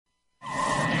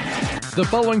The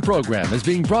following program is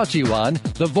being brought to you on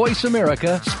the Voice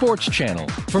America Sports Channel.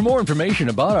 For more information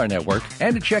about our network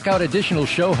and to check out additional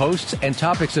show hosts and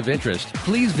topics of interest,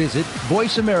 please visit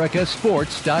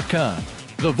voiceamericasports.com.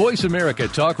 The Voice America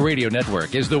Talk Radio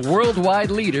Network is the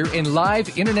worldwide leader in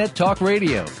live Internet talk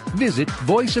radio. Visit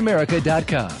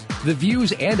voiceamerica.com. The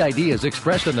views and ideas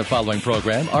expressed on the following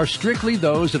program are strictly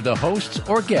those of the hosts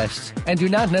or guests and do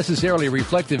not necessarily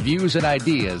reflect the views and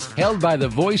ideas held by the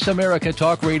Voice America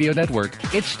Talk Radio Network,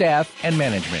 its staff, and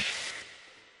management.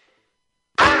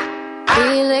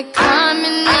 Feel it coming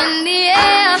in the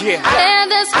air. Hear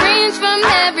the screams from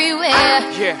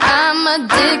everywhere. I'm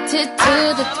addicted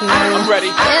to the thrill. I'm ready.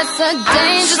 It's a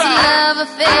dangerous love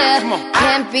affair.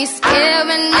 Can't be scared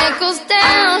when it goes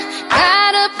down.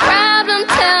 Got a problem?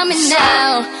 Tell me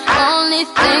now. Only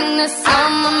thing that's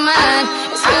on my mind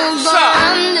is who's gonna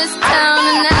run this town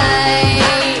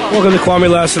tonight. Welcome to Kwamie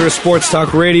Lassiter Sports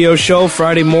Talk Radio Show,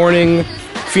 Friday morning,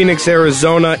 Phoenix,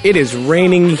 Arizona. It is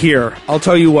raining here. I'll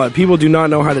tell you what, people do not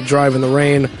know how to drive in the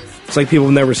rain. It's like people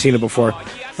have never seen it before.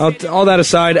 All that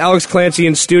aside, Alex Clancy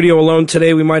in studio alone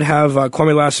today. We might have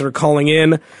Kwamie Lassiter calling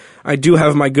in. I do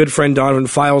have my good friend Donovan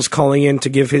Files calling in to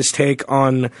give his take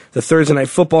on the Thursday night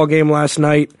football game last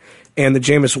night and the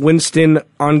Jameis Winston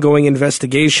ongoing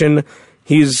investigation.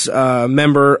 He's a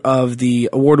member of the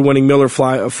award-winning Miller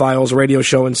Files radio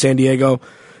show in San Diego.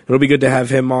 It'll be good to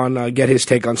have him on, get his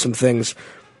take on some things.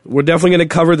 We're definitely going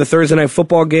to cover the Thursday night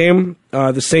football game.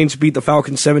 The Saints beat the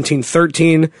Falcons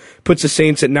 17-13, puts the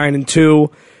Saints at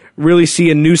 9-2. Really see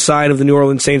a new side of the New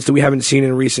Orleans Saints that we haven't seen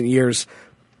in recent years.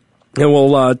 And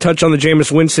we'll touch on the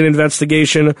Jameis Winston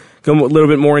investigation, go a little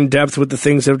bit more in depth with the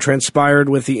things that have transpired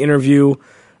with the interview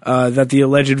that the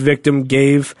alleged victim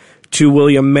gave to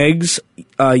William Meggs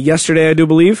yesterday, I do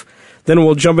believe. Then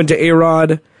we'll jump into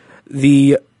A-Rod.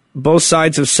 Both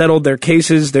sides have settled their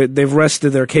cases. They've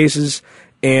rested their cases,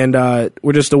 and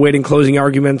we're just awaiting closing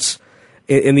arguments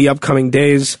in the upcoming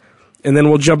days. And then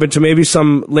we'll jump into maybe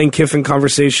some Lane Kiffin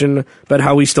conversation about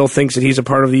how he still thinks that he's a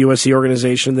part of the USC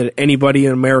organization, that anybody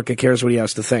in America cares what he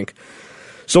has to think.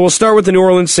 So we'll start with the New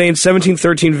Orleans Saints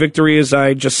 17-13 victory, as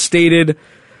I just stated.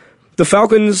 The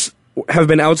Falcons have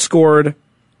been outscored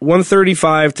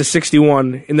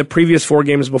 135-61 in the previous 4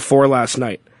 games before last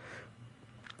night.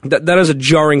 That is a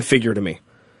jarring figure to me.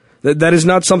 That is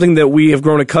not something that we have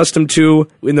grown accustomed to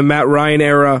in the Matt Ryan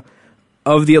era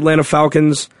of the Atlanta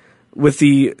Falcons, with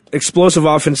the explosive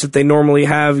offense that they normally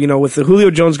have. You know, with the Julio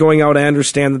Jones going out, I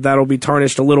understand that that'll be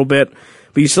tarnished a little bit.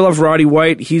 But you still have Roddy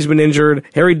White. He's been injured.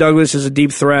 Harry Douglas is a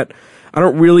deep threat. I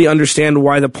don't really understand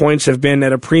why the points have been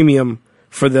at a premium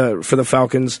for the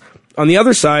Falcons. On the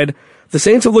other side, the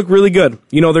Saints have looked really good.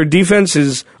 You know, their defense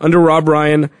is under Rob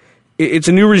Ryan. It's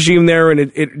a new regime there, and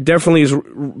it definitely has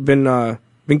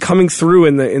been coming through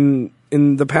in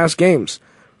the past games.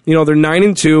 You know, they're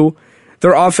 9-2.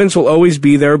 Their offense will always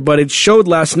be there, but it showed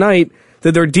last night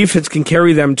that their defense can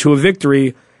carry them to a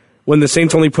victory when the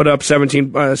Saints only put up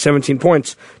 17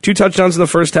 points. 2 touchdowns in the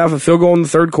first half, a field goal in the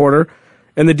third quarter,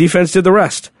 and the defense did the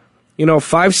rest. You know,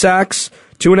 5 sacks,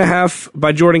 2.5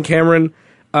 by Jordan Cameron.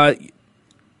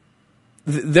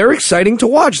 They're exciting to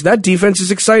watch. That defense is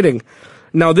exciting.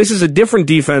 Now, this is a different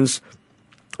defense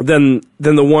than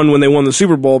the one when they won the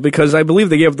Super Bowl, because I believe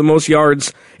they gave up the most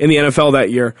yards in the NFL that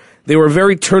year. They were a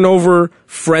very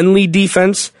turnover-friendly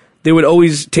defense. They would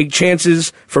always take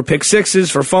chances for pick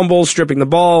sixes, for fumbles, stripping the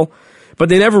ball, but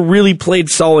they never really played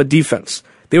solid defense.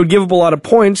 They would give up a lot of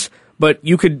points, but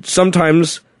you could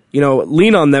sometimes,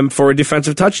 lean on them for a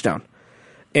defensive touchdown.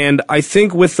 And I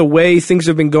think with the way things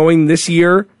have been going this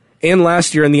year and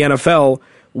last year in the NFL,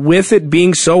 with it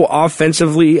being so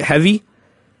offensively heavy,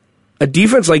 a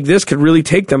defense like this could really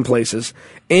take them places.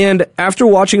 And after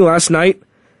watching last night,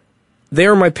 they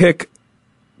are my pick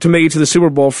to make it to the Super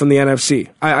Bowl from the NFC.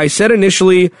 I said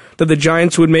initially that the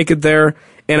Giants would make it there,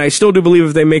 and I still do believe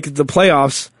if they make it to the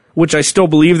playoffs, which I still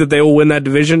believe that they will win that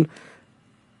division,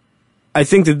 I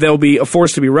think that they'll be a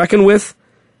force to be reckoned with,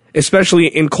 especially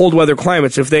in cold weather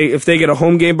climates. If they get a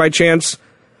home game by chance,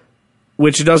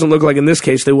 which it doesn't look like in this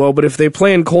case they will, but if they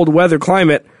play in cold weather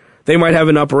climate, they might have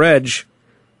an upper edge.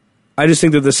 I just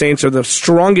think that the Saints are the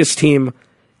strongest team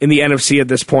in the NFC at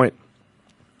this point.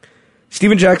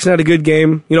 Steven Jackson had a good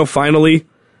game, finally.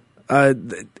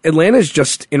 Atlanta's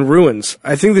just in ruins.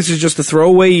 I think this is just a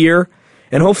throwaway year,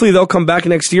 and hopefully they'll come back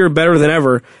next year better than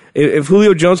ever. If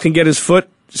Julio Jones can get his foot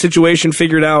situation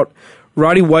figured out,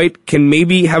 Roddy White can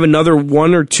maybe have another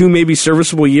 1 or 2 maybe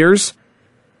serviceable years.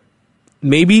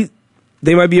 Maybe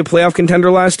they might be a playoff contender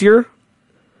last year.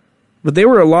 But they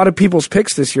were a lot of people's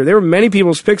picks this year. There were many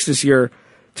people's picks this year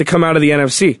to come out of the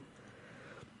NFC.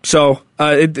 So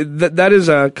that is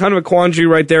a kind of a quandary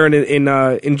right there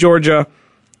in Georgia.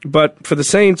 But for the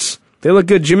Saints, they look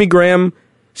good. Jimmy Graham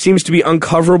seems to be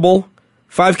uncoverable.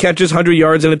 5 catches, 100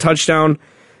 yards, and a touchdown.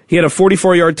 He had a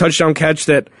 44-yard touchdown catch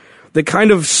that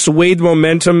kind of swayed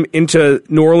momentum into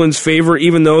New Orleans' favor,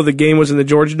 even though the game was in the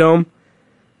Georgia Dome.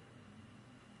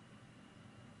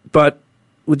 But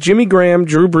with Jimmy Graham,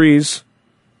 Drew Brees,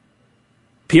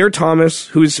 Pierre Thomas,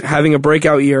 who's having a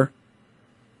breakout year,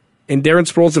 and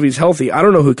Darren Sproles, if he's healthy, I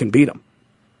don't know who can beat him.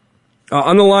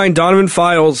 On the line, Donovan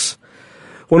Files,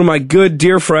 one of my good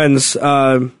dear friends,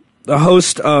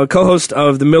 co-host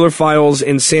of the Miller Files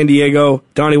in San Diego.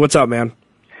 Donnie, what's up, man?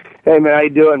 Hey, man, how you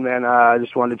doing, man? I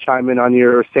just wanted to chime in on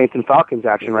your Saints and Falcons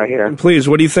action right here. Please,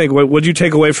 what do you think? What did you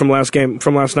take away from last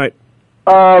night?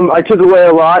 I took away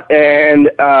a lot,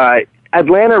 and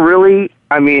Atlanta really,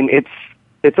 I mean,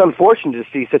 it's unfortunate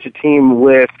to see such a team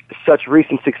with such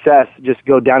recent success just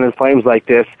go down in flames like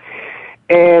this.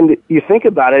 And you think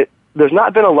about it, there's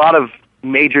not been a lot of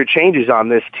major changes on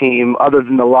this team other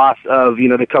than the loss of,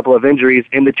 the couple of injuries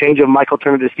and the change of Michael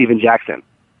Turner to Steven Jackson.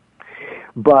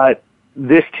 But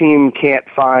this team can't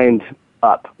find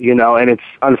up, and it's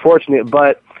unfortunate.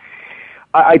 But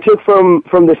I took from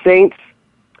the Saints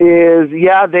is,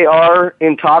 they are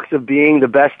in talks of being the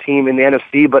best team in the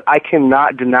NFC, but I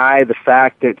cannot deny the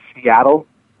fact that Seattle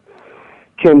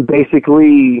can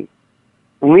basically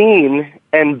lean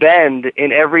and bend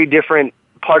in every different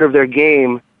part of their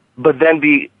game, but then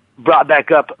be brought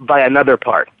back up by another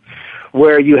part,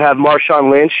 where you have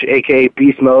Marshawn Lynch, a.k.a.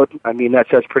 Beast Mode. I mean, that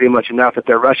says pretty much enough that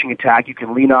their rushing attack, you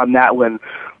can lean on that when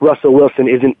Russell Wilson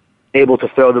isn't able to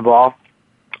throw the ball.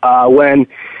 When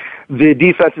the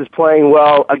defense is playing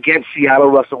well against Seattle,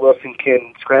 Russell Wilson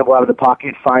can scramble out of the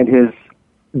pocket, find his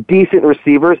decent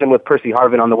receivers, and with Percy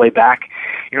Harvin on the way back,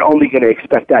 you're only going to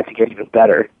expect that to get even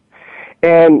better.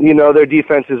 And, their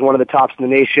defense is one of the tops in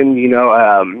the nation.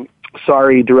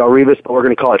 Sorry, Darrelle Revis, but we're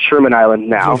going to call it Sherman Island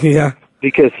now. Yeah.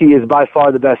 Because he is by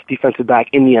far the best defensive back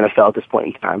in the NFL at this point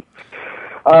in time.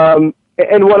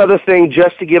 And one other thing,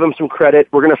 just to give him some credit,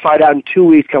 we're going to find out in 2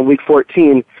 weeks on Week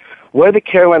 14 where the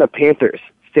Carolina Panthers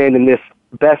stand in this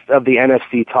best of the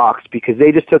NFC talks, because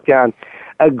they just took down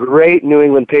a great New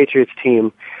England Patriots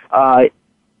team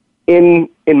in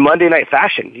Monday night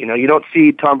fashion. You don't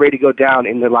see Tom Brady go down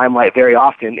in the limelight very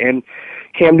often, and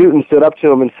Cam Newton stood up to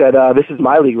him and said, this is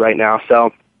my league right now.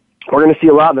 So we're going to see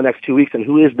a lot in the next 2 weeks on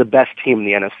who is the best team in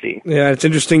the NFC. Yeah, it's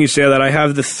interesting you say that. I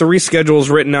have the 3 schedules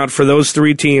written out for those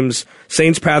 3 teams,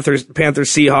 Saints, Panthers,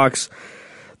 Seahawks.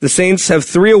 The Saints have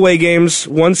 3 away games,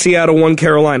 1 Seattle, 1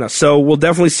 Carolina. So we'll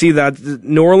definitely see that.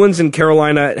 New Orleans and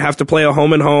Carolina have to play a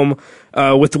home and home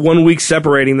with 1 week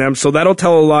separating them. So that'll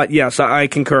tell a lot. Yes, I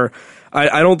concur.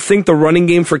 I don't think the running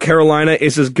game for Carolina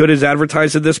is as good as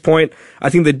advertised at this point. I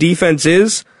think the defense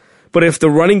is. But if the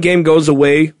running game goes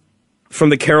away from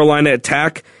the Carolina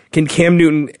attack, can Cam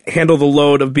Newton handle the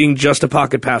load of being just a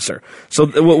pocket passer?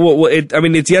 So,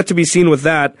 it's yet to be seen with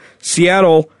that.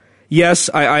 Seattle, yes,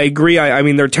 I agree. I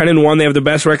mean, they're 10-1. They have the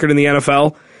best record in the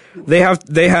NFL. They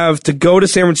have to go to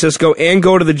San Francisco and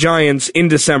go to the Giants in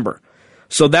December.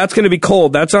 So that's going to be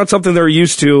cold. That's not something they're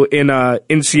used to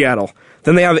in Seattle.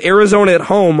 Then they have Arizona at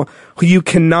home, who you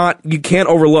can't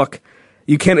overlook.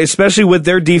 You can't, especially with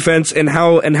their defense and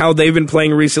how they've been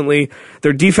playing recently.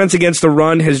 Their defense against the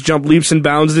run has jumped leaps and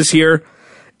bounds this year.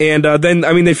 And then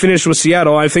they finished with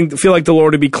Seattle. I feel like they'll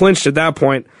already be clinched at that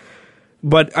point.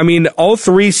 But all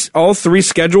three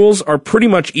schedules are pretty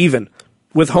much even,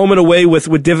 with home and away,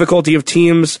 with difficulty of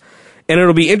teams, and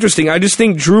it'll be interesting. I just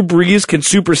think Drew Brees can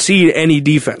supersede any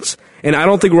defense, and I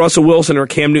don't think Russell Wilson or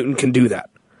Cam Newton can do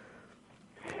that.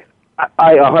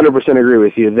 I 100% agree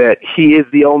with you that he is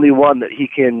the only one that he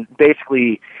can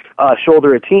basically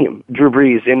shoulder a team, Drew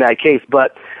Brees, in that case.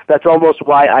 But that's almost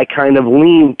why I kind of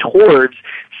lean towards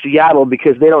Seattle,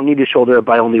 because they don't need to shoulder it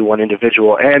by only one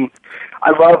individual. And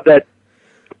I love that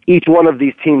each one of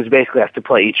these teams basically has to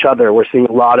play each other. We're seeing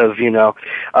a lot of,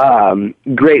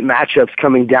 great matchups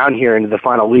coming down here into the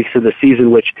final weeks of the season,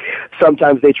 which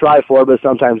sometimes they try for, but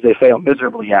sometimes they fail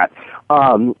miserably at.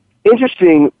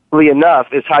 Interestingly enough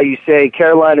is how you say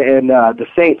Carolina and the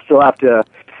Saints still have to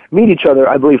meet each other,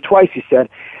 I believe twice you said.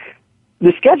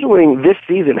 The scheduling this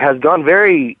season has gone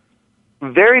very,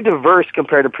 very diverse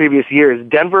compared to previous years.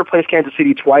 Denver plays Kansas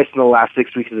City twice in the last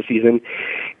 6 weeks of the season.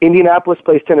 Indianapolis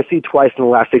plays Tennessee twice in the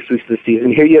last 6 weeks of the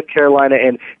season. Here you have Carolina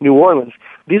and New Orleans.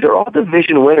 These are all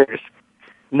division winners,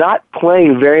 not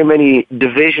playing very many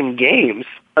division games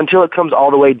until it comes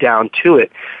all the way down to it,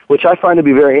 which I find to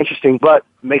be very interesting, but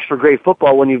makes for great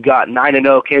football when you've got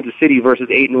 9-0 Kansas City versus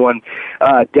 8-1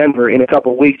 Denver. In a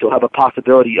couple of weeks, you'll have a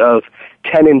possibility of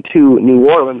 10-2 New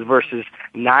Orleans versus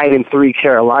 9-3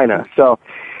 Carolina. So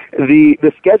the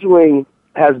scheduling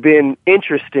has been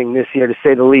interesting this year, to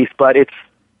say the least, but it's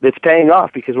paying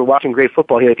off because we're watching great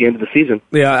football here at the end of the season.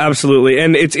 Yeah, absolutely.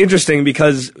 And it's interesting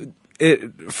because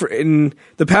in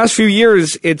the past few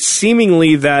years, it's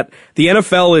seemingly that the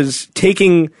NFL is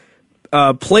taking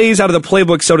plays out of the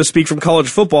playbook, so to speak, from college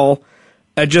football,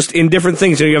 just in different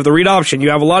things. You have the read option. You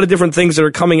have a lot of different things that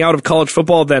are coming out of college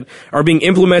football that are being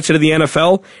implemented in the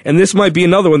NFL, and this might be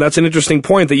another one. That's an interesting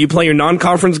point, that you play your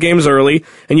non-conference games early,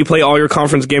 and you play all your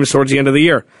conference games towards the end of the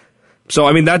year. So,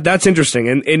 I mean, that's interesting,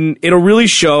 and it'll really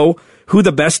show who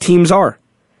the best teams are.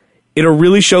 It'll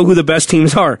really show who the best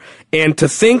teams are. And to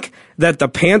think that the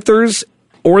Panthers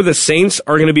or the Saints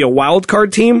are going to be a wild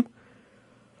card team,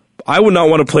 I would not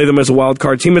want to play them as a wild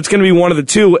card team. It's going to be one of the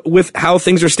two with how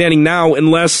things are standing now,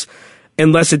 unless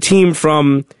a team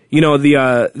from the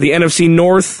NFC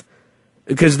North,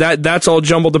 because that's all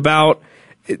jumbled about,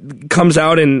 comes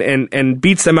out and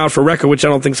beats them out for record, which I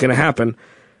don't think is going to happen.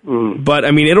 But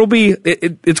I mean,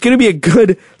 it's going to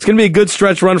be a good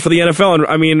stretch run for the NFL. And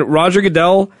I mean, Roger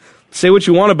Goodell, say what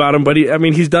you want about him, but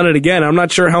he's done it again. I'm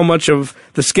not sure how much of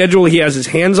the schedule he has his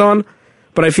hands on,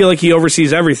 but I feel like he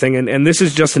oversees everything. And this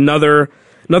is just another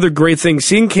great thing.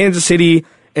 Seeing Kansas City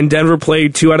and Denver play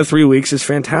 2 out of 3 weeks is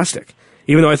fantastic.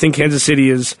 Even though I think Kansas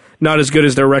City is not as good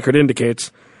as their record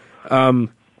indicates. But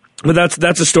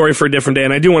that's a story for a different day.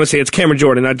 And I do want to say it's Cameron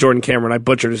Jordan, not Jordan Cameron. I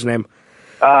butchered his name.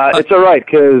 It's all right,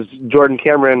 because Jordan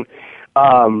Cameron,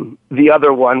 the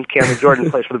other one, Cameron Jordan,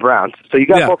 plays for the Browns. So you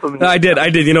got both of them. I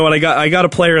did. You know what? I got a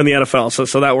player in the NFL,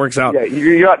 so that works out. Yeah,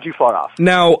 you're not too far off.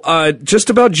 Now,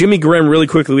 just about Jimmy Graham really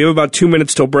quickly. We have about 2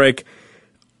 minutes till break.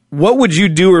 What would you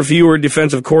do if you were a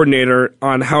defensive coordinator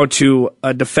on how to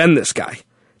defend this guy?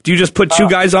 Do you just put two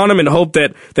guys on him and hope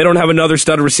that they don't have another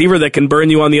stud receiver that can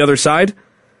burn you on the other side?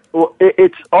 Well,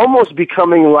 it's almost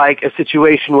becoming like a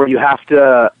situation where you have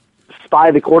to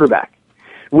spy the quarterback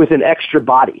with an extra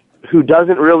body who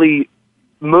doesn't really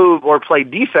move or play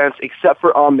defense except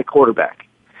for on the quarterback.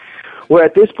 Where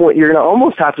at this point, you're going to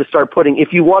almost have to start putting,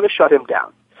 if you want to shut him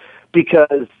down,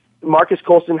 because Marcus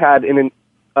Colston had an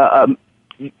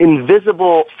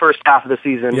invisible first half of the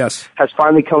season, yes, has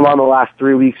finally come on the last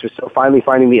 3 weeks or so, finally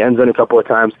finding the end zone a couple of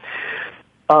times.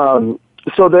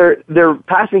 So their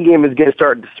passing game is going to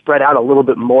start to spread out a little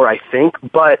bit more, I think,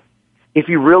 but if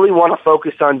you really want to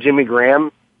focus on Jimmy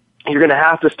Graham, you're going to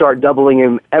have to start doubling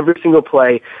him every single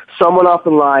play, someone off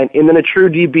the line, and then a true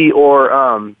DB or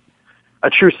a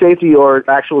true safety or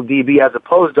actual DB as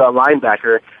opposed to a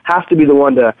linebacker has to be the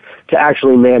one to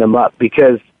actually man him up,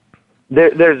 because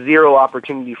there's zero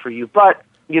opportunity for you. But,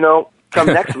 come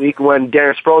next week when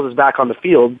Darren Sproles is back on the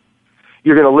field,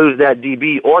 you're going to lose that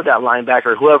DB or that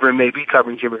linebacker, whoever it may be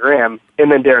covering Jimmy Graham,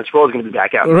 and then Darren Sproles is going to be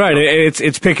back out. Right,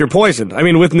 it's pick your poison. I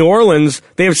mean, with New Orleans,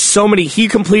 they have so many. He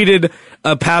completed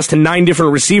a pass to 9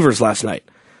 different receivers last night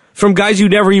from guys you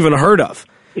never even heard of.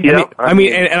 Yeah, I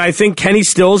mean, I think Kenny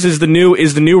Stills is the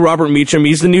new Robert Meacham.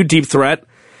 He's the new deep threat.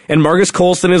 And Marcus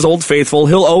Colston is Old Faithful.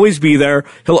 He'll always be there.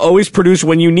 He'll always produce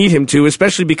when you need him to,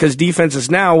 especially because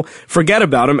defenses now forget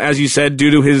about him, as you said,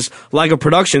 due to his lack of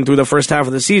production through the first half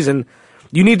of the season.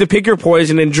 You need to pick your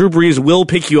poison, and Drew Brees will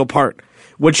pick you apart.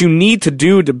 What you need to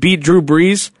do to beat Drew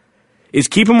Brees is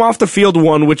keep him off the field,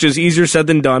 one, which is easier said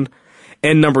than done,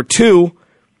 and number 2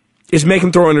 is make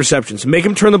him throw interceptions. Make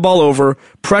him turn the ball over,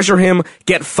 pressure him,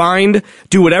 get fined,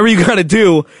 do whatever you got to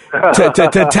do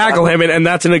to tackle him, and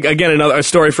that's, again, a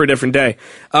story for a different day.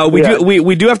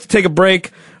 We do have to take a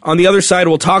break. On the other side,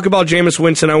 we'll talk about Jameis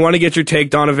Winston. I want to get your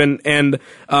take, Donovan, and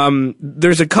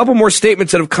there's a couple more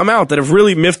statements that have come out that have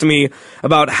really miffed me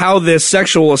about how this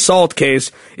sexual assault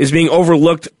case is being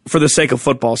overlooked for the sake of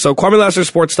football. So, Kwamie Lassiter,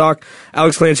 Sports Talk,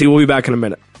 Alex Clancy, we'll be back in a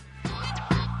minute.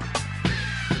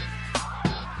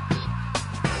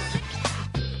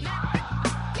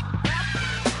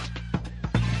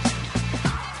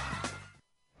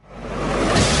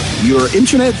 Your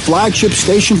internet flagship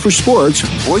station for sports,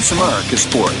 Voice America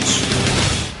Sports.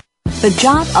 The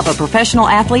job of a professional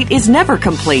athlete is never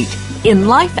complete. In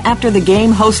Life After the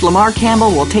Game, host Lamar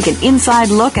Campbell will take an inside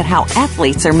look at how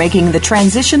athletes are making the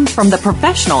transition from the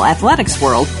professional athletics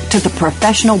world to the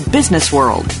professional business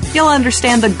world. You'll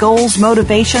understand the goals,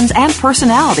 motivations, and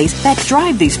personalities that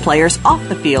drive these players off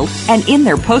the field and in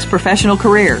their post-professional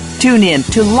career. Tune in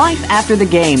to Life After the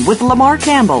Game with Lamar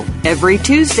Campbell every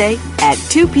Tuesday at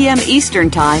 2 p.m.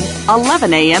 Eastern Time,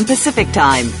 11 a.m. Pacific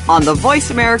Time on the Voice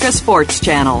America Sports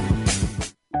Channel.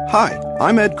 Hi,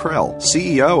 I'm Ed Krell,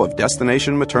 CEO of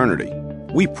Destination Maternity.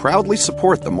 We proudly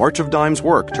support the March of Dimes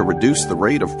work to reduce the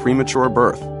rate of premature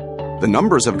birth. The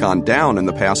numbers have gone down in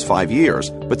the past 5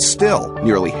 years, but still,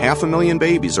 nearly 500,000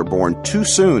 babies are born too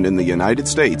soon in the United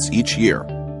States each year.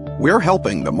 We're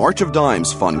helping the March of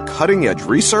Dimes fund cutting-edge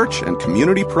research and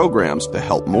community programs to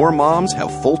help more moms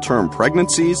have full-term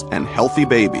pregnancies and healthy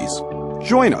babies.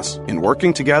 Join us in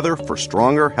working together for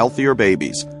stronger, healthier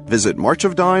babies. Visit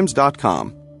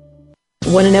marchofdimes.com.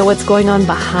 Want to know what's going on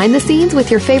behind the scenes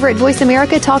with your favorite Voice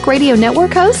America Talk Radio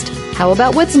Network host? How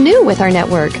about what's new with our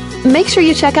network? Make sure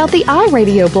you check out the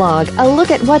iRadio blog, a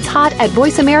look at what's hot at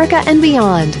Voice America and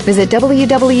beyond. Visit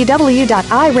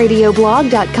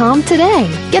www.iradioblog.com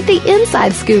today. Get the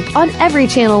inside scoop on every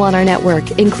channel on our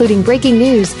network, including breaking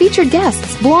news, featured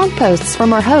guests, blog posts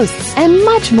from our hosts, and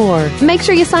much more. Make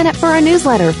sure you sign up for our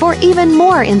newsletter for even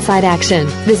more inside action.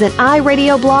 Visit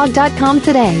iradioblog.com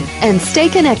today and stay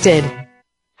connected.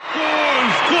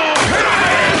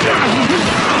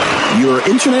 Your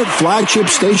internet flagship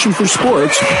station for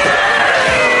sports.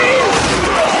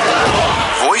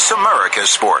 Voice America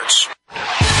Sports.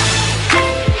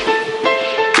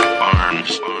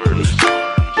 Arms.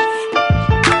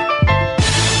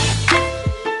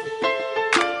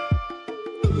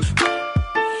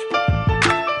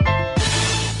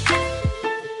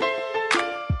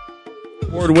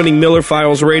 Award-winning Miller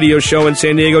Files radio show in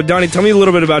San Diego. Donnie, tell me a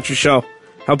little bit about your show,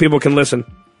 how people can listen.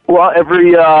 Well,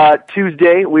 every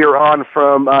Tuesday we are on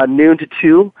from noon to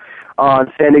 2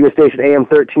 on San Diego Station AM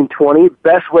 1320.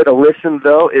 Best way to listen,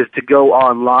 though, is to go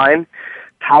online,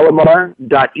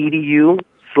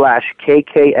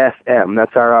 palomar.edu/KKSM.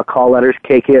 That's our call letters,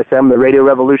 KKSM, the Radio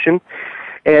Revolution.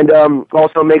 And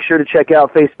also make sure to check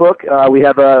out Facebook. We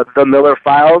have the Miller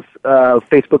Files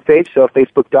Facebook page, so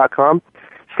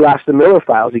facebook.com/the Miller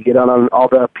Files. You get on all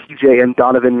the PJ and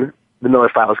Donovan the Miller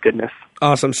Files goodness.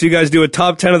 Awesome. So you guys do a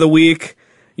top 10 of the week.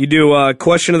 You do a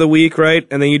question of the week, right?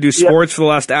 And then you do sports for the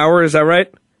last hour. Is that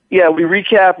right? Yeah, we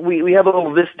recap. We have a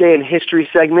little This Day in History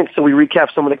segment, so we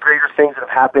recap some of the greater things that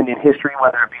have happened in history,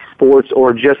 whether it be sports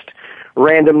or just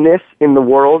randomness in the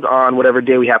world on whatever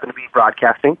day we happen to be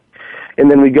broadcasting. And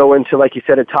then we go into, like you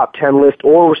said, a top 10 list,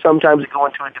 or sometimes we go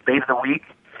into a debate of the week.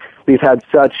 We've had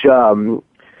such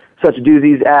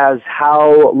doozies as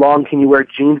how long can you wear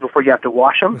jeans before you have to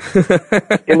wash them?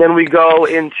 And then we go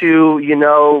into,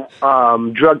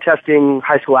 drug testing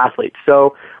high school athletes.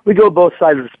 So we go both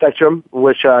sides of the spectrum,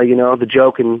 which, the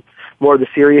joke and more of the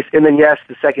serious. And then, yes,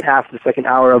 the second half, the second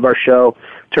hour of our show,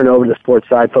 turn over to the sports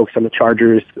side, focus on the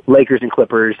Chargers, Lakers and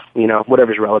Clippers,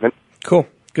 whatever's relevant. Cool.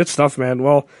 Good stuff, man.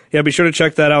 Well, yeah, be sure to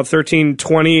check that out,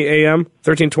 1320 AM,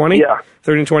 1320? Yeah.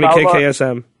 1320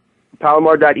 KKSM.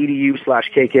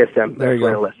 palomar.edu/KKSM. There you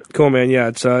go. Cool, man. Yeah,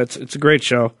 it's a great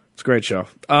show. It's a great show.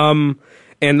 And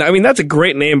I mean, that's a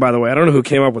great name, by the way. I don't know who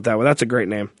came up with that, but that's a great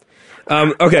name.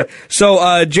 Okay, so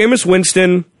Jameis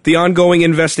Winston, the ongoing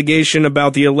investigation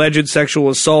about the alleged sexual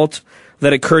assault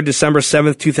that occurred December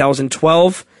 7th,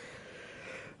 2012.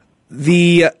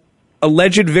 The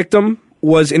alleged victim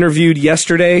was interviewed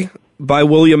yesterday by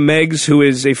William Meggs, who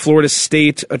is a Florida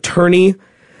State attorney.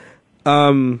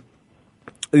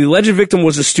 The alleged victim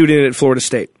was a student at Florida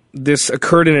State. This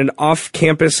occurred in an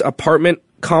off-campus apartment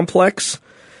complex.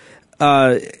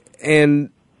 And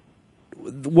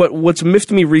what's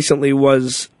miffed me recently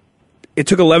was it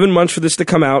took 11 months for this to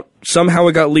come out. Somehow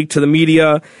it got leaked to the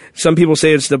media. Some people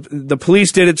say it's the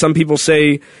police did it. Some people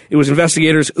say it was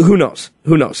investigators. Who knows?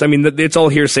 Who knows? I mean, it's all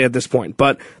hearsay at this point.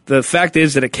 But the fact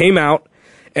is that it came out,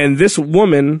 and this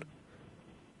woman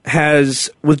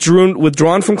has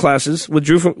withdrawn from classes.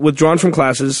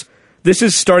 This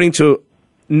is starting to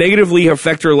negatively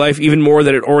affect her life even more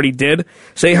than it already did.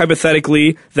 Say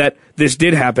hypothetically that this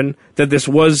did happen, that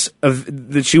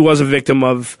she was a victim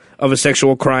of a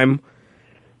sexual crime.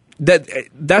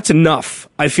 That's enough,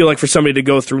 I feel like, for somebody to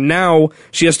go through. Now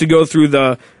she has to go through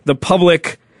the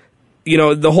public,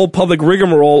 the whole public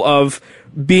rigmarole of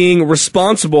being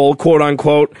responsible, quote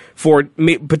unquote, for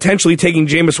potentially taking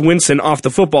Jameis Winston off the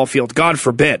football field. God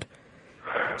forbid.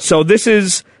 So this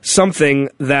is something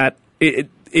that,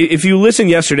 if you listen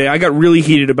yesterday, I got really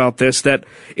heated about this, that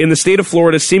in the state of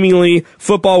Florida, seemingly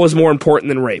football was more important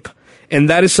than rape. And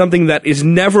that is something that is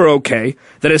never okay.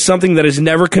 That is something that is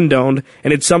never condoned.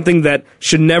 And it's something that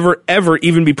should never, ever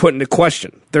even be put into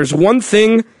question. There's one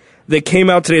thing that came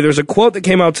out today. There's a quote that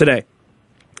came out today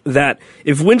that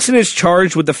if Winston is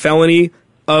charged with the felony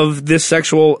of this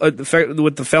sexual,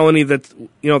 with the felony that,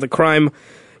 the crime,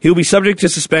 he'll be subject to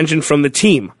suspension from the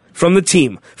team.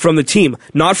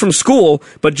 Not from school,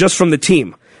 but just from the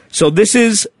team. So this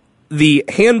is the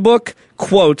handbook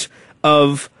quote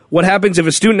of what happens if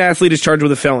a student athlete is charged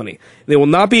with a felony. They will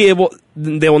not be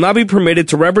permitted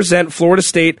to represent Florida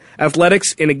State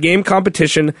athletics in a game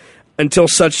competition until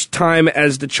such time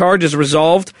as the charge is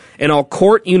resolved and all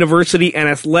court, university, and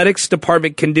athletics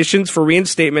department conditions for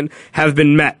reinstatement have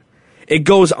been met. It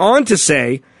goes on to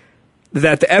say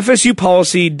that the FSU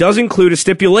policy does include a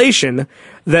stipulation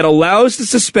that allows the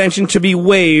suspension to be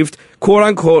waived, quote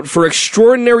unquote, for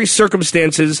extraordinary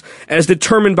circumstances as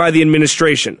determined by the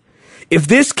administration. If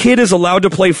this kid is allowed to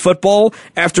play football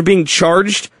after being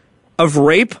charged of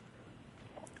rape,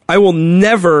 I will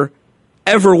never,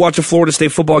 ever watch a Florida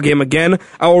State football game again.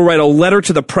 I will write a letter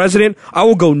to the president. I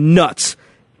will go nuts.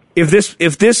 If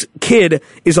this kid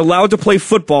is allowed to play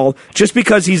football just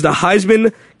because he's the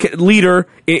Heisman leader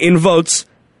in votes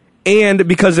and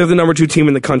because they're the number 2 team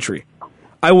in the country,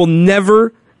 I will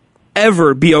never,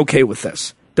 ever be okay with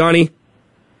this. Donnie?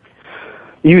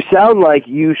 You sound like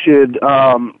you should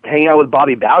hang out with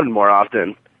Bobby Bowden more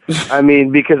often. I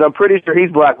mean, because I'm pretty sure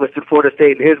he's blacklisted Florida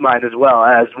State in his mind as well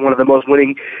as one of the most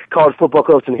winning college football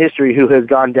coaches in history who has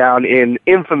gone down in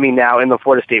infamy now in the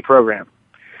Florida State program.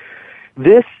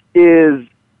 This is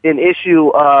an issue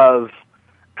of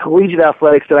collegiate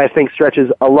athletics that I think stretches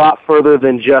a lot further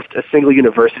than just a single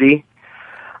university.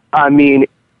 I mean,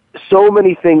 so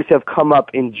many things have come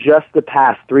up in just the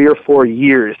past 3 or 4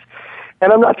 years.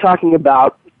 And I'm not talking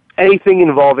about anything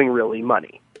involving really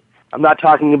money. I'm not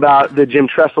talking about the Jim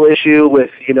Tressel issue with,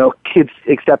 kids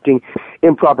accepting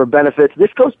improper benefits.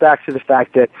 This goes back to the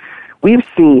fact that we've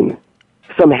seen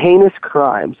some heinous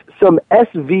crimes, some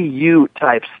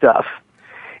SVU-type stuff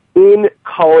in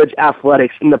college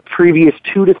athletics in the previous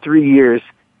 2 to 3 years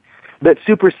that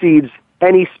supersedes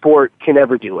any sport can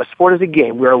ever do. A sport is a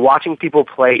game. We are watching people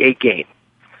play a game.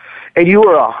 And you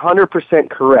are 100%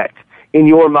 correct in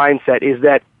your mindset is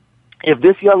that if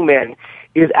this young man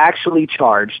is actually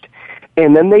charged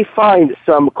and then they find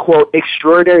some, quote,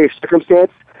 extraordinary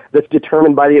circumstance that's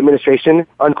determined by the administration,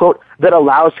 unquote, that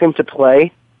allows him to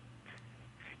play,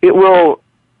 it'll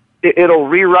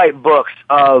rewrite books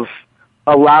of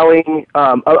allowing,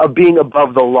 of being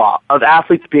above the law, of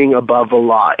athletes being above the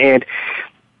law. And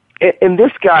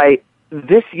this guy,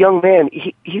 this young man,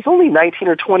 he's only 19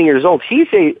 or 20 years old. He's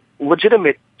a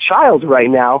legitimate child right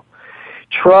now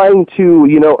trying to,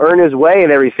 earn his way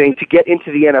and everything to get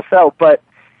into the NFL. But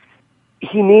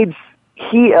he,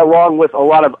 along with a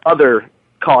lot of other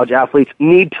college athletes,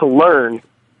 need to learn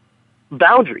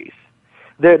boundaries.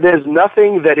 There's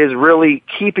nothing that is really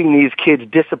keeping these kids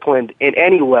disciplined in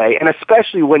any way, and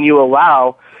especially when you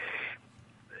allow,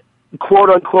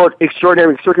 quote-unquote,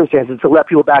 extraordinary circumstances to let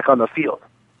people back on the field.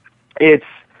 It's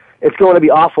going to be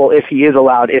awful if he is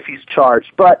allowed, if he's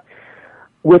charged. But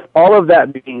with all of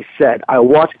that being said, I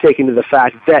want to take into the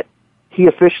fact that he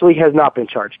officially has not been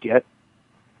charged yet.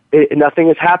 Nothing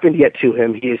has happened yet to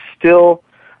him. He is still,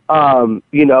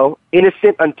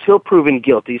 innocent until proven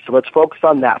guilty. So let's focus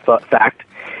on that fact.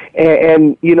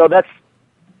 And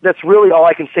that's really all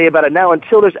I can say about it now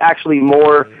until there's actually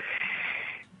more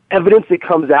evidence that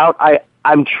comes out.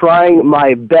 I'm trying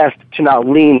my best to not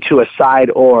lean to a side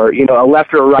or, a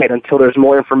left or a right until there's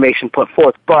more information put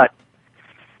forth. But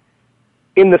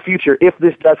in the future, if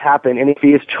this does happen and if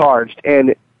he is charged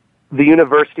and the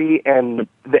university and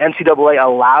the NCAA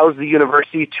allows the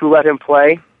university to let him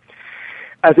play,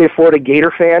 as a Florida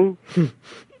Gator fan,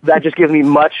 that just gives me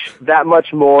that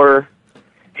much more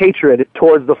hatred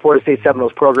towards the Florida State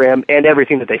Seminoles program and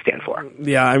everything that they stand for.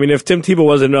 Yeah, I mean, if Tim Tebow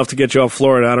wasn't enough to get you off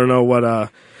Florida, I don't know what...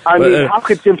 how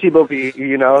could Tim Tebow be,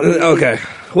 Okay,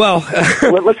 well...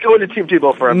 Let's go into Tim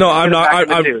Tebow for a minute. No, I'm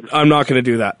not going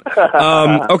to do that.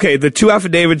 Okay, the 2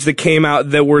 affidavits that came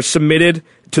out that were submitted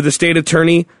to the state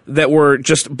attorney that were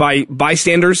just by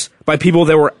bystanders, by people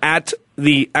that were at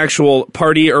the actual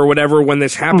party or whatever when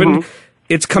this happened,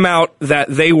 it's come out that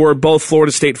they were both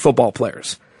Florida State football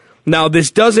players. Now,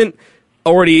 this doesn't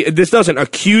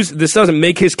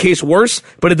make his case worse,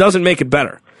 but it doesn't make it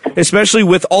better. Especially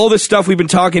with all this stuff we've been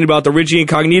talking about, the Reggie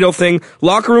Incognito thing.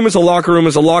 Locker room is a locker room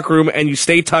is a locker room, and you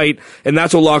stay tight, and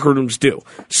that's what locker rooms do.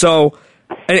 So,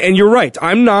 and you're right.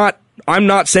 I'm not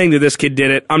saying that this kid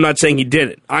did it. I'm not saying he did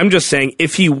it. I'm just saying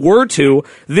if he were to,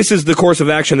 this is the course of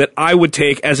action that I would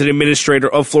take as an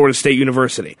administrator of Florida State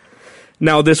University.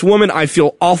 Now, this woman, I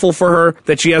feel awful for her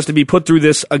that she has to be put through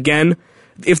this again.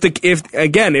 If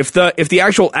the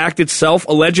actual act itself,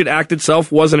 alleged act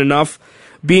itself, wasn't enough,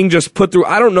 being just put through,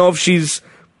 I don't know if she's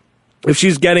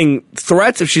getting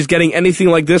threats, if she's getting anything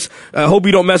like this. I hope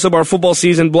you don't mess up our football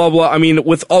season, blah, blah. I mean,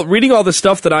 with reading all the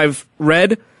stuff that I've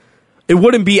read, it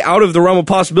wouldn't be out of the realm of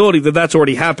possibility that that's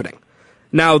already happening.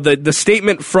 Now, the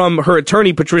statement from her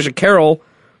attorney, Patricia Carroll,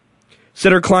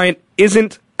 said her client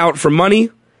isn't out for money.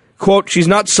 Quote, she's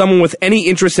not someone with any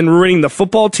interest in ruining the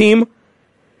football team.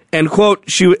 And quote,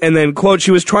 she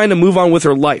was trying to move on with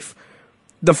her life.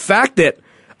 the fact that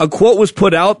a quote was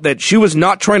put out that she was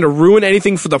not trying to ruin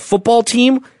anything for the football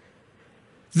team,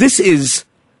 this is,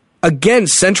 again,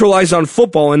 centralized on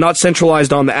football and not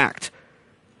centralized on the act.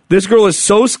 This girl is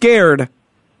so scared,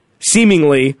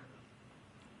 seemingly,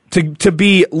 to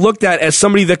be looked at as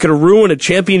somebody that could ruin a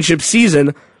championship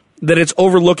season that it's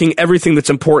overlooking everything that's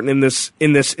important in this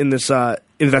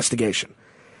investigation.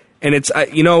 And it's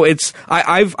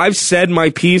I've said my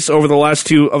piece over the last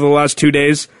 2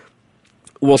 days.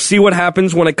 We'll see what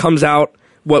happens when it comes out,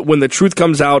 when the truth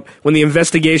comes out, when the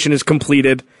investigation is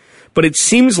completed. But it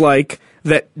seems like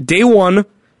that day one,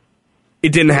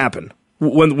 it didn't happen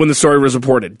when the story was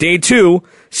reported. Day two,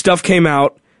 stuff came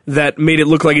out that made it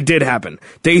look like it did happen.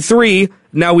 Day three,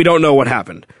 now we don't know what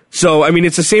happened. So, I mean,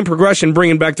 it's the same progression,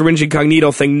 bringing back the Ringe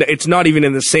Incognito thing. It's not even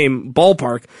in the same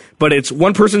ballpark, but it's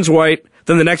one person's right,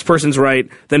 then the next person's right,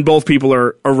 then both people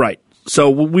are right. So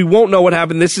we won't know what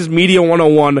happened. This is Media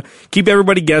 101. Keep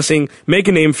everybody guessing, make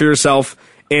a name for yourself,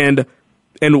 and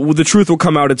the truth will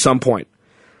come out at some point.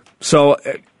 So,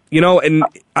 and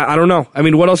I don't know. I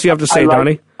mean, what else do you have to say,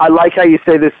 Donnie? I like how you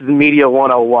say this is Media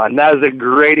 101. That is a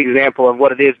great example of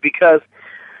what it is, because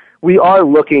we are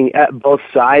looking at both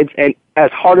sides, and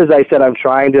as hard as I said I'm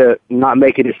trying to not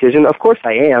make a decision, of course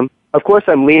I am. Of course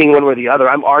I'm leaning one way or the other.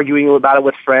 I'm arguing about it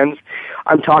with friends.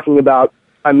 I'm talking about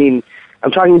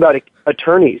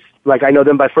attorneys. Like, I know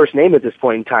them by first name at this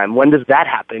point in time. When does that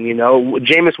happen?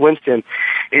 Jameis Winston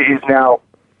is now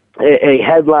a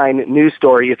headline news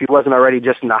story if he wasn't already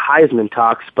just in the Heisman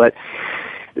talks. But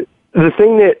the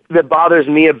thing that bothers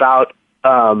me about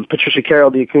Patricia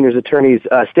Carroll, the accuser's attorney's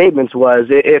statements was,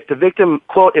 if the victim,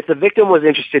 quote, if the victim was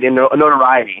interested in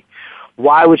notoriety,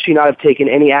 why would she not have taken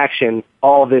any action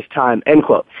all this time, end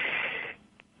quote.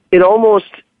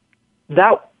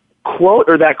 That quote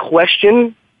or that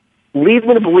question leads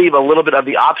me to believe a little bit of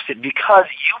the opposite, because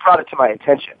you brought it to my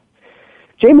attention.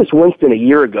 Jameis Winston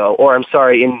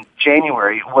in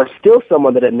January, was still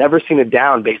someone that had never seen a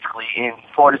down, basically, in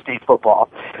Florida State football.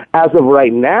 As of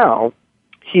right now,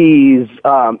 he's,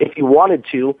 if he wanted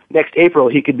to, next April,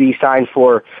 he could be signed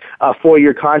for a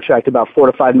 4-year contract, about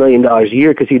 $4 to $5 million a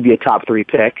year, because he'd be a top 3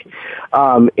 pick.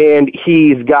 And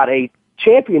he's got a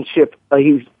championship.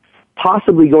 He's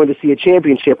possibly going to see a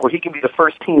championship where he can be the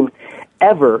first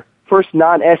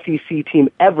non-SEC team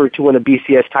ever to win a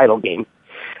BCS title game,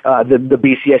 the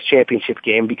BCS championship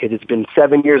game, because it's been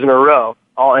 7 years in a row,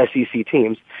 all SEC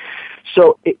teams.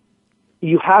 So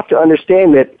you have to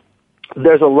understand that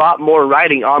there's a lot more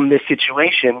writing on this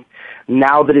situation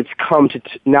now that it's come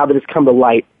to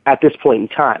light at this point in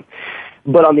time.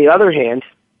 But on the other hand,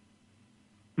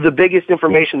 the biggest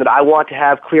information that I want to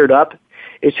have cleared up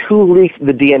is who leaked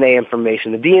the DNA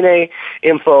information. The DNA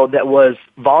info that was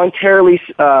voluntarily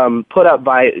put up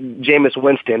by Jameis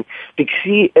Winston, because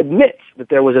he admits that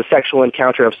there was a sexual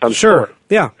encounter of some sort. Sure,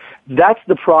 yeah. That's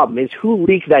the problem, is who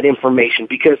leaked that information.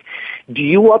 Because do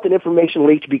you want that information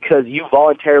leaked because you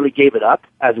voluntarily gave it up,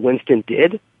 as Winston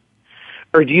did?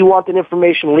 Or do you want that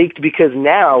information leaked because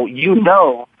now you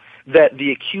know that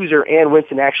the accuser and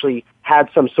Winston actually had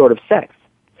some sort of sex?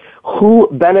 Who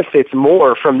benefits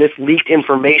more from this leaked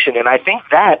information? And I think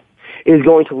that is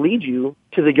going to lead you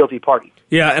to the guilty party.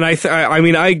 Yeah, and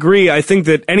I agree. I think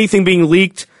that anything being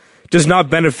leaked does not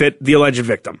benefit the alleged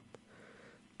victim.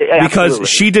 Absolutely. Because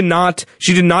she did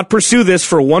not pursue this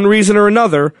for one reason or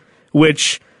another,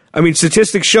 which,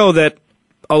 statistics show that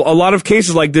a lot of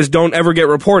cases like this don't ever get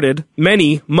reported.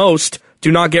 Most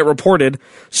do not get reported.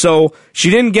 So she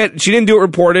didn't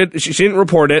report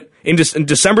it in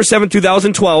December 7th,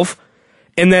 2012,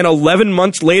 and then 11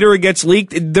 months later it gets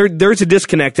leaked. There's a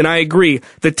disconnect, and I agree.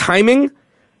 The timing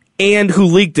and who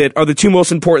leaked it are the two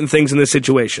most important things in this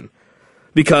situation.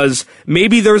 Because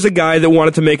maybe there's a guy that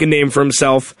wanted to make a name for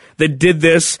himself that did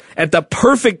this at the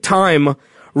perfect time,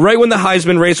 right when the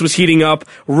Heisman race was heating up,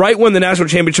 right when the national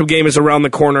championship game is around the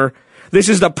corner. This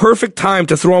is the perfect time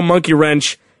to throw a monkey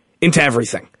wrench into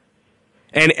everything.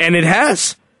 And it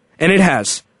has. And it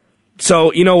has.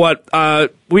 So, you know what?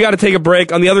 We got to take a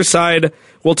break. On the other side,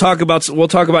 we'll talk about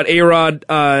A-Rod.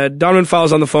 Donovan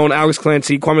Fowles on the phone, Alex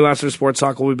Clancy, Kwamie Lassiter, Sports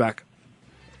Talk. We'll be back.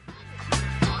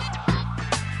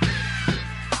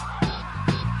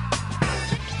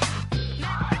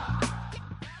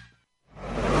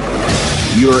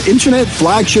 Your internet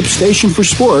flagship station for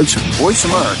sports, Voice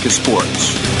America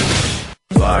Sports.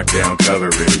 Lockdown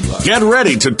coverage. Get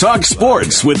ready to talk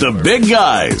sports with the big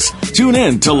guys. Tune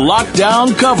in to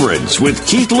Lockdown Coverage with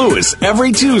Keith Lewis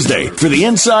every Tuesday for the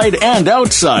inside and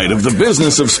outside of the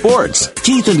business of sports.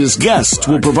 Keith and his guests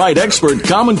will provide expert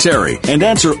commentary and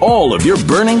answer all of your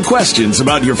burning questions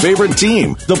about your favorite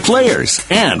team, the players,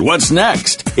 and what's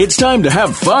next. It's time to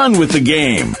have fun with the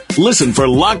game. Listen for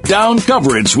Lockdown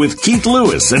Coverage with Keith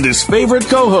Lewis and his favorite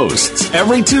co-hosts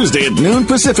every Tuesday at noon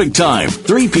Pacific Time,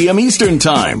 3 p.m. Eastern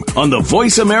Time on the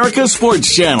Voice America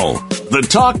Sports Channel. The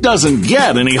talk doesn't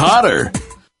get any hotter.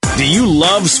 Do you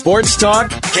love sports talk?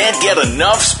 Can't get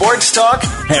enough sports talk?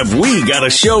 Have we got a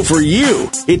show for you?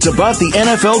 It's about the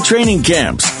NFL training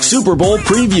camps, Super Bowl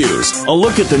previews, a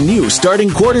look at the new starting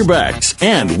quarterbacks,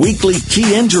 and weekly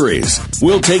key injuries.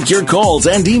 We'll take your calls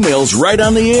and emails right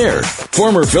on the air.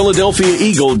 Former Philadelphia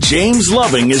Eagle James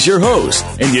Loving is your host,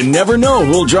 and you never know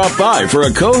who'll drop by for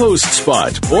a co-host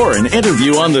spot or an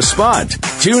interview on the spot.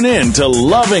 Tune in to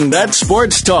Loving That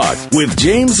Sports Talk with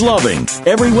James Loving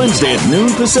every Wednesday at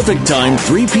noon Pacific Time,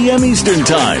 3 p.m. Eastern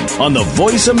Time on the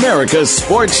Voice America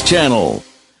Sports Channel.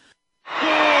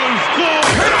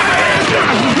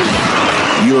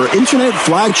 Your internet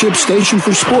flagship station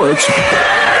for sports.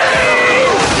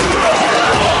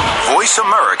 Voice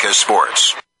America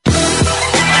Sports.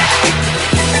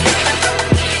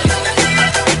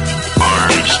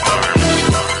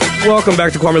 Welcome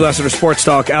back to Kwamie Lassiter Sports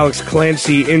Talk. Alex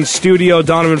Clancy in studio.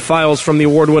 Donovan Files from the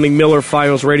award-winning Miller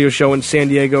Files radio show in San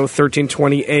Diego,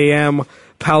 1320 AM.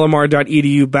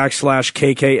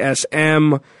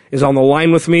 Palomar.edu/KKSM is on the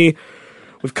line with me.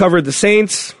 We've covered the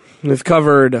Saints. We've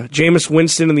covered Jameis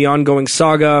Winston and the ongoing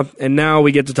saga. And now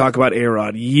we get to talk about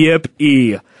A-Rod.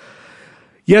 Yip-ee.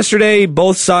 Yesterday,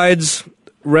 both sides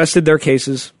rested their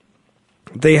cases.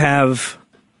 They have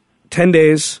 10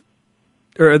 days,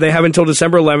 or they have until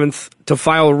December 11th to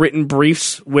file written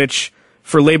briefs, which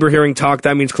for labor hearing talk,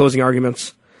 that means closing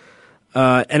arguments.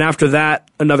 And after that,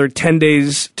 another 10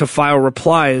 days to file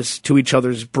replies to each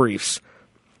other's briefs.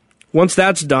 Once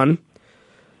that's done,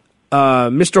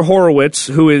 Mr. Horowitz,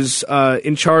 who is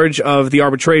in charge of the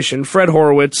arbitration, Fred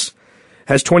Horowitz,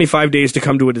 has 25 days to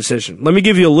come to a decision. Let me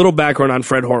give you a little background on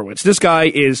Fred Horowitz. This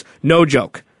guy is no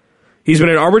joke. He's been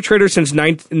an arbitrator since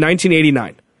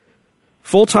 1989.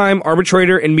 Full-time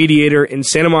arbitrator and mediator in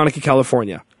Santa Monica,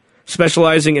 California,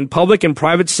 specializing in public and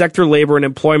private sector labor and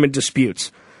employment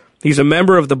disputes. He's a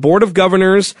member of the Board of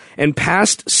Governors and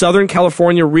past Southern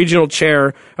California Regional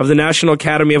Chair of the National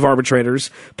Academy of Arbitrators,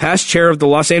 past chair of the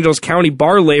Los Angeles County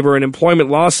Bar Labor and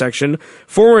Employment Law Section,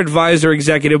 former advisor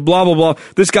executive, blah, blah, blah.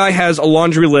 This guy has a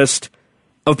laundry list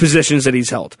of positions that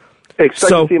he's held.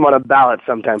 Expect to see him on a ballot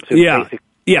sometimes, too. Yeah, basically.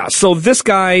 yeah. So this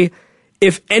guy,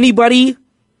 if anybody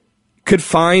could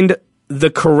find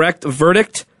the correct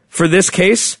verdict for this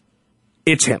case,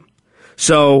 it's him.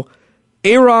 So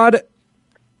A-Rod,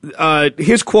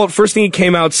 his quote, first thing he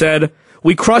came out said,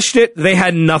 "We crushed it. They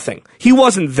had nothing." He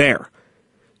wasn't there.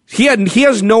 He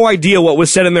has no idea what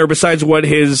was said in there besides what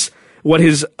his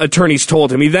attorneys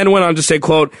told him. He then went on to say,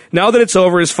 quote, "Now that it's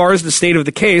over, as far as the state of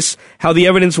the case, how the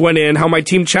evidence went in, how my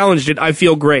team challenged it, I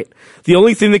feel great. The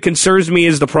only thing that concerns me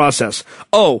is the process."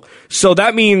 Oh, so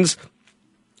that means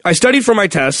I studied for my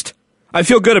test. I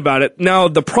feel good about it. Now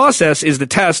the process is the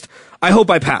test. I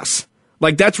hope I pass.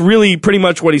 Like, that's really pretty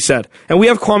much what he said. And we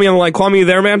have Kwamie on the line. Kwamie, you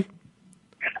there, man?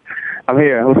 I'm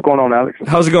here. What's going on, Alex?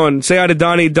 How's it going? Say hi to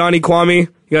Donnie. Donnie, Kwamie.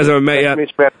 You guys haven't met yet.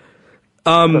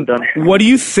 What do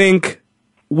you think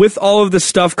with all of the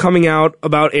stuff coming out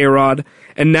about A-Rod,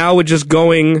 and now it just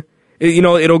going,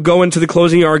 it'll go into the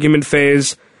closing argument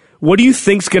phase. What do you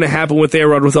think's going to happen with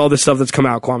A-Rod with all this stuff that's come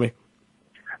out, Kwamie?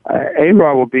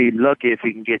 A-Rod will be lucky if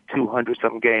he can get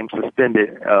 200-something games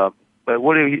suspended. But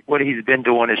what he's been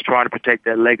doing is trying to protect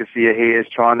that legacy of his,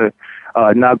 trying to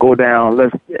not go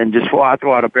down. And just I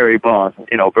throw out a Barry Bonds.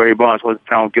 Barry Bonds wasn't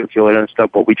found guilty of that stuff,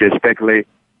 but we just speculate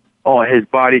on his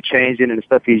body changing and the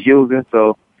stuff he's using.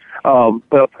 So,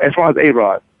 but as far as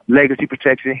A-Rod, legacy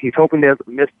protection, he's hoping there's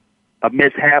a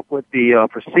mishap with the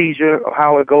procedure of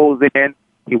how it goes in.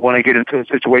 He want to get into a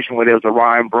situation where there's a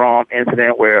Ryan Braun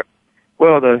incident where,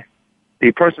 the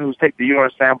person who's taking the urine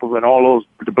samples and all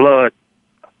the blood,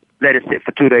 let it sit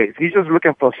for 2 days. He's just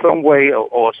looking for some way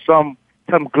or some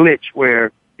glitch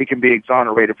where he can be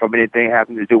exonerated from anything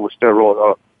having to do with steroids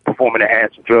or performing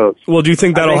enhancing drugs. Well, do you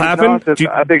think that'll happen?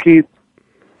 I think he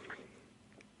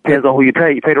depends on who you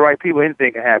pay. You pay the right people,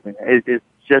 anything can happen. It's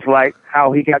just like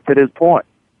how he got to this point.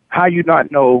 How you not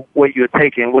know what you're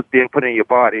taking, what's being put in your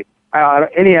body?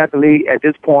 Any athlete at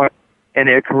this point in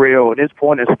their career or this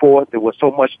point in sports, there was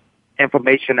so much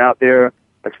information out there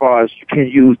as far as you can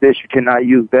use this, you cannot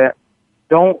use that.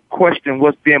 Don't question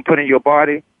what's being put in your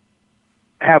body.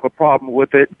 Have a problem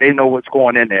with it. They know what's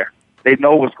going in there. They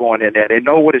know what's going in there. They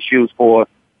know what it's used for,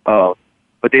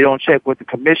 but they don't check with the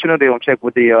commissioner. They don't check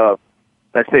with the,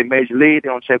 let's say, Major League. They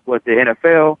don't check with the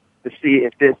NFL to see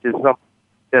if this is something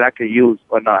that I could use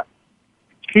or not.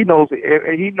 He knows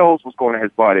what's going in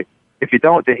his body. If you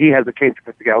don't, then he has a case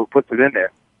against the guy who puts it in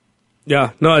there.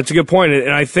 Yeah, no, it's a good point,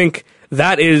 and I think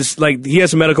that is, like, he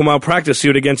has a medical malpractice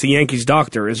suit against the Yankees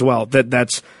doctor as well.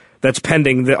 That's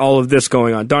pending all of this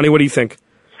going on. Donnie, what do you think?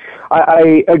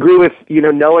 I agree with,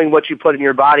 knowing what you put in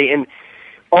your body, and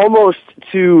almost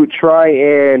to try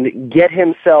and get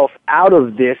himself out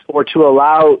of this, or to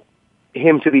allow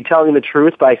him to be telling the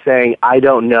truth by saying, I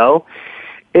don't know,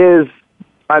 is,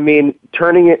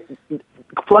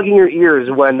 plugging your ears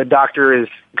when the doctor is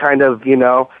kind of,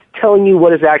 telling you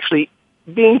what is actually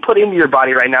being put into your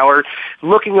body right now, or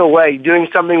looking away, doing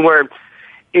something where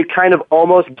it kind of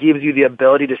almost gives you the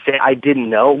ability to say, I didn't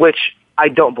know, which I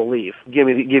don't believe. Give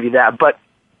you that. But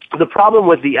the problem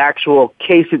with the actual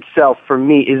case itself for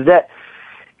me is that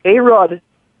A-Rod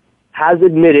has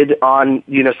admitted on,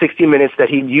 60 Minutes that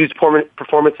he used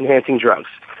performance-enhancing drugs.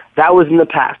 That was in the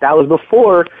past. That was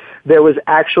before there was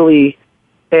actually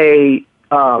a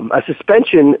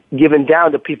suspension given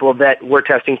down to people that were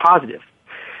testing positive.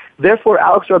 Therefore,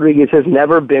 Alex Rodriguez has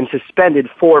never been suspended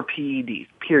for PEDs,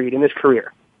 period, in his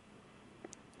career.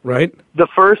 Right.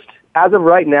 As of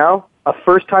right now, a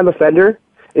first-time offender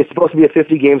is supposed to be a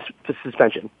 50-game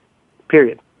suspension,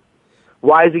 period.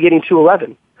 Why is he getting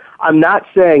 211? I'm not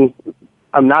saying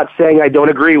I don't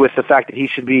agree with the fact that he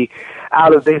should be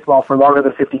out of baseball for longer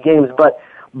than 50 games, but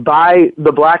by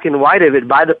the black and white of it,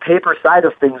 by the paper side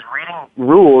of things, reading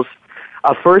rules,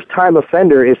 a first-time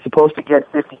offender is supposed to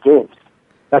get 50 games.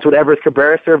 That's what Everest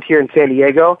Cabrera served here in San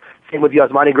Diego. Same with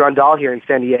Yasmani Grandal here in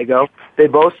San Diego. They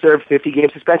both served 50-game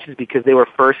suspensions because they were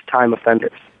first-time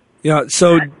offenders. Yeah,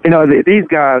 so these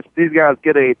guys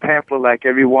get a pamphlet like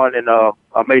everyone in a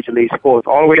major league sports,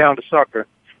 all the way down to soccer,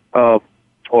 or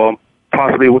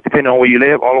possibly depending on where you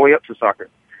live, all the way up to soccer.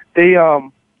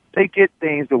 They get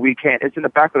things that we can't. It's in the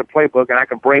back of the playbook, and I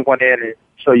can bring one in and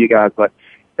show you guys. But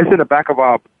it's in the back of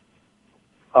our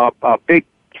big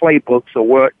playbooks of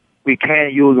what we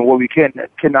can use and what we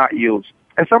cannot use.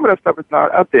 And some of that stuff is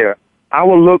not up there. I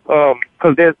will look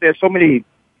because there's so many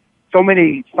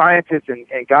scientists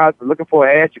and guys are looking for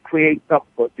an edge to create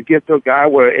something to give to a guy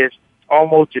where it's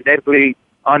almost genetically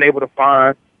unable to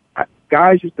find.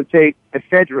 Guys used to take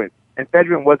ephedrine.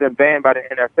 Ephedrine wasn't banned by the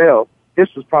NFL. This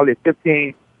was probably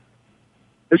 15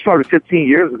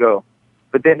 years ago.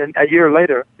 But then a year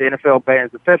later, the NFL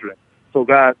bans ephedrine. So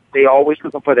guys, they always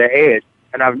looking for their edge.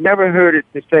 And I've never heard it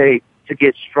to say to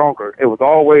get stronger. It was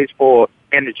always for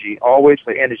energy, always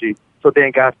for energy. So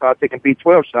then guys started taking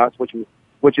B12 shots, which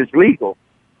is legal.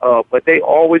 But they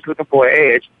always looking for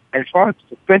an edge. And as far as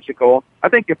suspension goes, I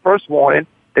think the first warning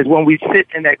is when we sit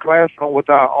in that classroom with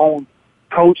our own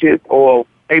coaches or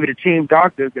maybe the team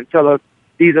doctors and tell us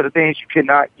these are the things you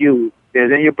cannot use.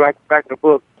 There's in your back of the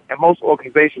book. And most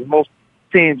organizations, most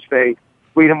teams say,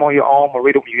 read them on your own or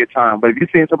read them when you get time. But if you've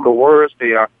seen some of the words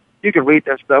there, you can read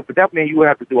that stuff. But that means you would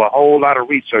have to do a whole lot of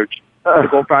research to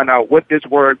go find out what this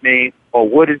word means or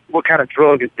what kind of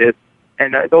drug is this.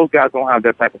 And those guys don't have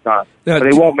that type of time. So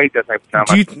they won't make that type of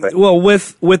time. Well,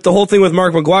 with the whole thing with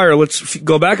Mark McGwire, let's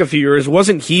go back a few years.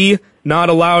 Wasn't he not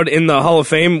allowed in the Hall of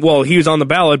Fame? Well, he was on the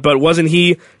ballot, but wasn't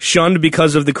he shunned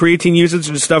because of the creatine usage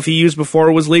and stuff he used before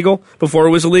it was illegal? Wasn't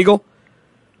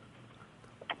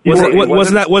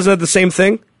that the same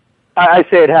thing? I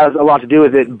say it has a lot to do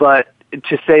with it, but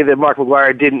to say that Mark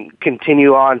McGwire didn't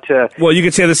continue on to... Well, you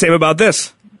could say the same about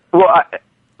this. Well,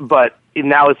 but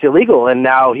now it's illegal, and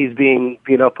now he's being,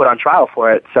 put on trial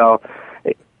for it. So,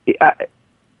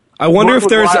 I wonder Mark if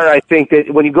there's... McGwire, I think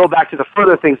that when you go back to the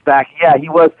further things back, yeah, he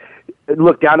was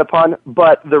looked down upon,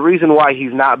 but the reason why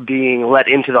he's not being let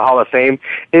into the Hall of Fame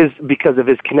is because of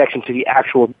his connection to the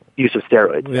actual use of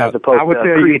steroids, as opposed to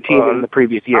creatine in the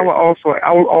previous year. I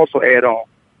will also add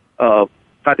on,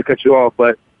 not to cut you off,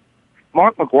 but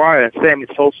Mark McGwire and Sammy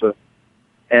Sosa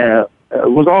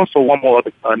was also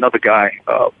another guy.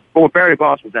 But Barry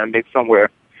Bonds was in that mix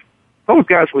somewhere. Those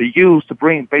guys were used to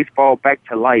bring baseball back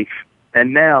to life.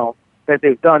 And now that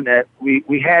they've done that,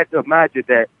 we had to imagine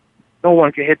that no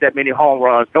one can hit that many home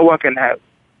runs. No one can have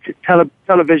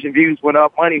television views went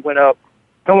up, money went up.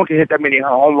 No one can hit that many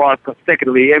home runs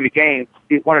consecutively every game.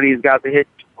 One of these guys will hit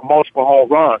multiple home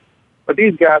runs. But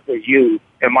these guys are used,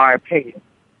 in my opinion,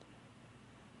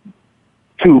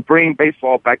 to bring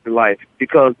baseball back to life.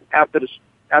 Because after the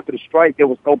strike, there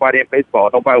was nobody in baseball.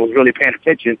 Nobody was really paying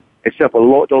attention except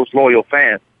for those loyal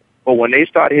fans. But when they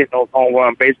started hitting those home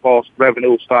run, baseball's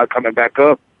revenue started coming back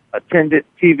up. Attendance,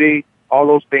 TV, all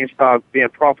those things started being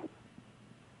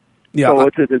Yeah. So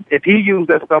if he used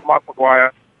that stuff, Mark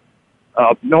McGwire,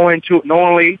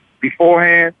 knowingly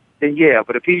beforehand, then yeah.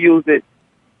 But if he used it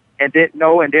and didn't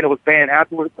know, and then it was banned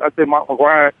afterwards, I said Mark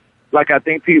McGwire, like I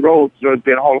think Pete Rose has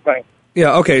been Hall of Fame.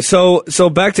 Yeah. Okay. So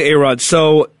back to A-Rod.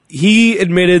 So he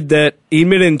admitted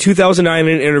in 2009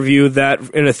 in an interview that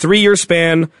in a 3-year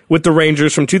span with the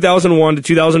Rangers from 2001 to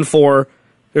 2004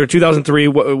 or 2003,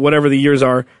 whatever the years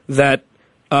are, that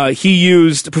he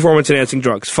used performance-enhancing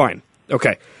drugs. Fine.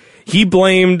 Okay. He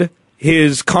blamed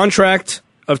his contract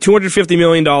of $250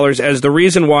 million as the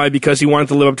reason why, because he wanted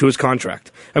to live up to his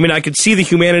contract. I mean, I could see the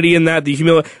humanity in that,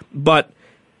 but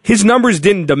his numbers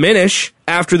didn't diminish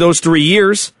after those 3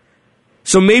 years.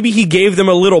 So maybe he gave them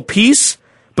a little piece,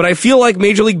 but I feel like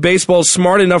Major League Baseball is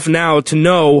smart enough now to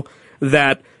know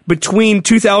that between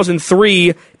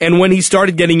 2003 and when he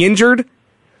started getting injured,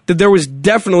 that there was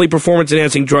definitely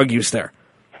performance-enhancing drug use there.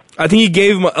 I think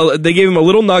they gave him a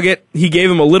little nugget. He gave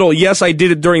him a little, yes, I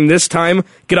did it during this time.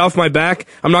 Get off my back.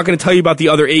 I'm not going to tell you about the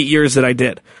other 8 years that I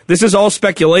did. This is all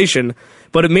speculation,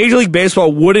 but Major League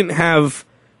Baseball wouldn't have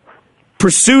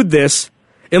pursued this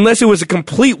unless it was a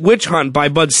complete witch hunt by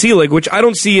Bud Selig, which I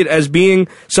don't see it as being.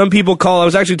 Some people I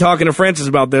was actually talking to Francis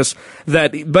about this,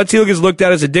 that Bud Selig is looked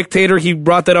at as a dictator. He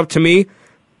brought that up to me.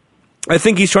 I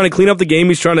think he's trying to clean up the game.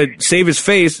 He's trying to save his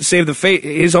face,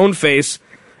 his own face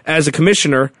as a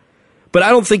commissioner. But I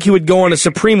don't think he would go on a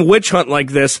supreme witch hunt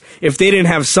like this if they didn't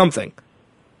have something.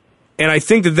 And I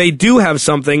think that they do have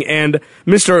something, and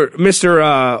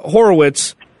Mr.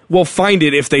 Horowitz will find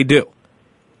it if they do.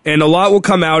 And a lot will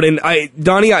come out. And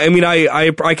Donnie, I mean,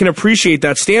 I can appreciate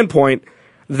that standpoint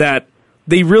that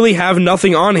they really have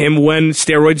nothing on him when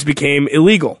steroids became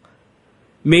illegal.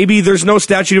 Maybe there's no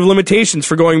statute of limitations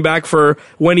for going back for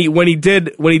when he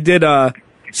did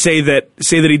say that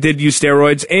he did use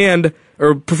steroids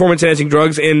or performance-enhancing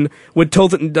drugs, and with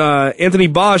Anthony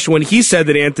Bosch when he said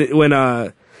that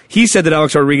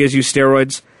Alex Rodriguez used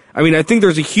steroids. I mean, I think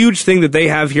there's a huge thing that they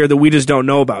have here that we just don't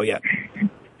know about yet.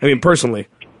 I mean, personally.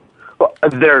 Well,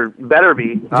 there better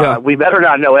be. Yeah. We better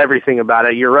not know everything about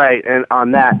it. You're right, and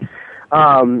on that.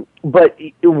 But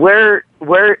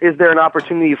where is there an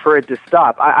opportunity for it to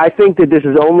stop? I think that this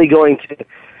is only going to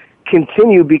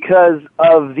continue because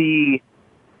of the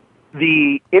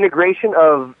integration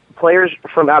of players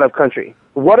from out of country.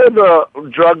 What are the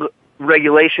drug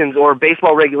regulations or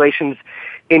baseball regulations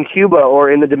in Cuba or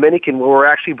in the Dominican where we're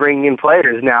actually bringing in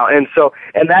players now? And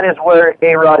that is where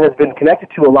A-Rod has been connected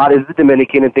to a lot, is the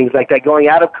Dominican and things like that, going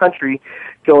out of country,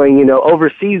 going,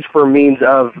 overseas for means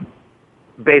of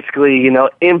basically,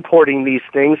 importing these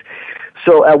things.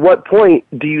 So at what point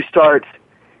do you start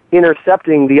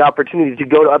intercepting the opportunity to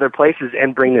go to other places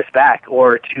and bring this back,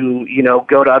 or to,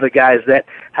 go to other guys that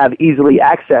have easily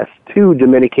access to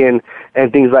Dominican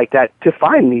and things like that to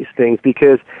find these things?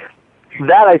 Because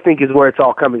that, I think, is where it's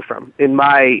all coming from. In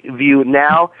my view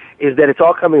now, is that it's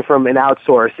all coming from an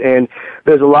outsource, and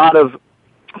there's a lot of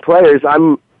players.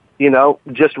 I'm,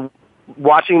 just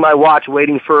watching my watch,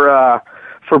 waiting for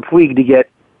Puig to get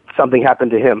something happen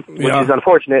to him, which is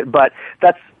unfortunate, but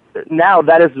that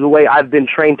is the way I've been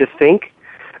trained to think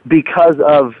because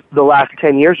of the last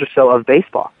 10 years or so of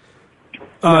baseball.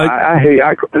 I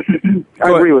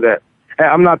agree with that.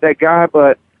 I'm not that guy,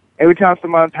 but every time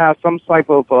someone has some type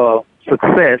of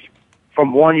success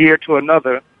from one year to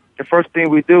another, the first thing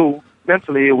we do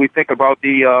mentally, we think about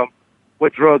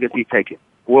what drug is he taking?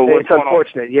 Well, it's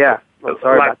unfortunate, yeah. I'm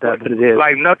sorry about that, but it is.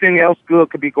 Like nothing else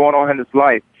good could be going on in his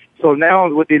life. So now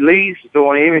with the leagues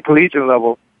doing, even collegiate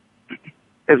level,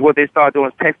 is what they start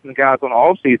doing, is texting guys on the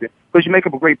off season. Because you make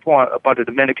up a great point about the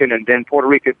Dominican and then Puerto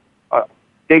Rican.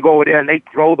 They go over there and they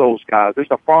grow those guys. It's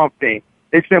a farm thing.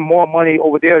 They spend more money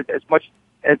over there as much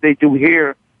as they do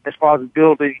here as far as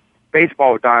building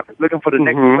baseball diamonds, looking for the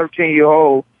next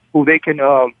 13-year-old who they can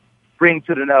bring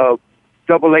to the AA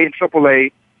and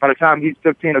AAA by the time he's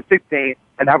 15 or 16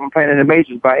 and have him playing in the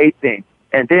majors by 18.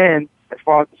 And then, as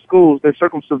far as the schools, they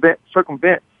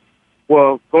circumvent.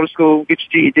 Well, go to school, get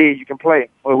your GED, you can play.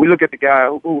 Well, we look at the guy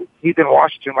who he's in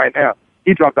Washington right now.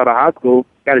 He dropped out of high school,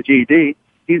 got a GED.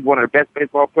 He's one of the best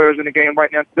baseball players in the game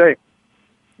right now today.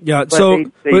 Yeah,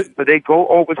 but they go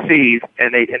overseas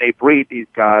and they breed these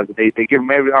guys. They give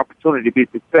them every opportunity to be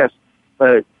success,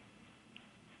 but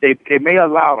they may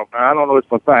allow them. I don't know if it's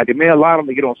for fact. They may allow them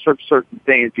to get on certain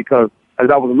things because, as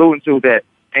I was alluding to, that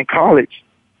in college,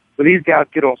 so these guys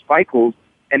get on cycles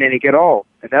and then they get off,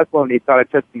 and that's when they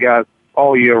started testing guys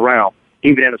all year round,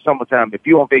 even in the summertime. If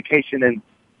you're on vacation in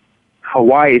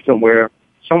Hawaii somewhere,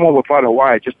 someone will fly to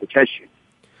Hawaii just to test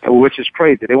you, which is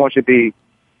crazy. They want you to be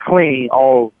clean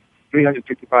all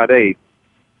 365 days.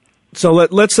 So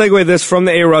let's segue this from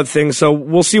the A-Rod thing. So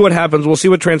we'll see what happens. We'll see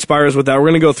what transpires with that. We're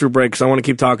going to go through break because I want to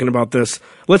keep talking about this.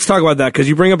 Let's talk about that because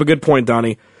you bring up a good point,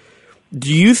 Donnie.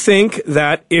 Do you think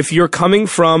that if you're coming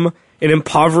from an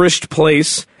impoverished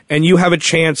place and you have a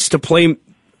chance to play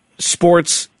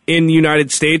sports in the United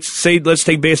States, say let's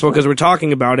take baseball because we're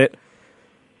talking about it,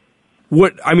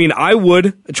 I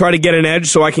would try to get an edge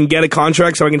so I can get a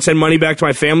contract so I can send money back to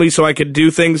my family so I could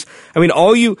do things. I mean,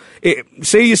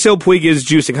 say Yasiel Puig is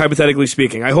juicing, hypothetically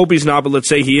speaking. I hope he's not, but let's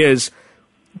say he is.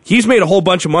 He's made a whole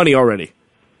bunch of money already.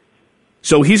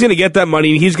 So he's going to get that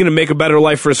money and he's going to make a better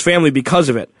life for his family because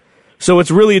of it. So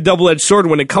it's really a double-edged sword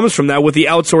when it comes from that with the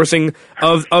outsourcing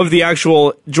of the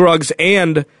actual drugs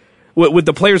and with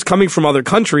the players coming from other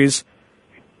countries.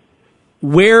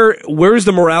 Where's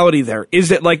the morality there? Is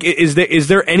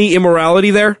there any immorality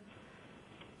there?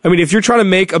 I mean, if you're trying to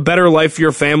make a better life for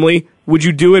your family, would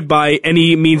you do it by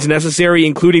any means necessary,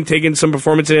 including taking some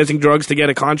performance-enhancing drugs to get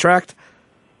a contract?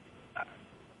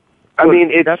 I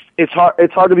mean, it's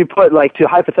hard to be to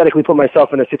hypothetically put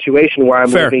myself in a situation where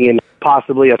I'm living in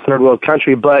possibly a third world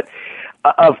country. But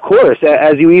of course,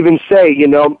 as you even say,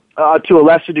 to a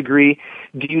lesser degree,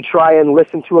 do you try and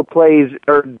listen to a plays,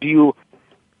 or do you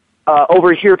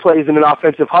overhear plays in an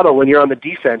offensive huddle when you're on the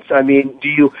defense? I mean, do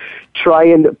you try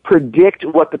and predict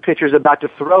what the pitcher's about to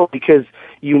throw because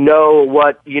he's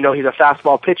a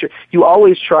fastball pitcher? You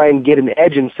always try and get an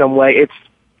edge in some way. It's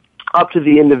up to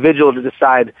the individual to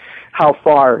decide how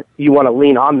far you want to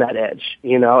lean on that edge,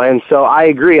 And so I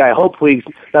agree. I hope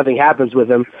nothing happens with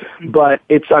him, but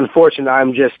it's unfortunate.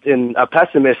 I'm just a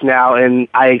pessimist now, and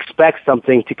I expect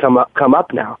something to come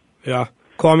up now. Yeah.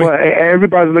 Kwamie? Well,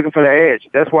 everybody's looking for the edge.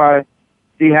 That's why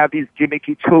you have these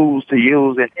gimmicky tools to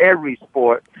use in every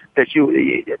sport. That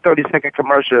 30-second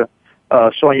commercial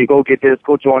showing you go get this,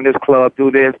 go join this club, do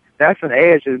this. That's an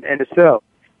edge in itself.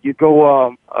 You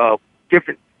go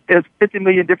There's 50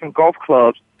 million different golf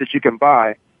clubs that you can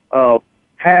buy.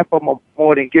 Half of them are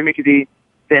more than gimmicky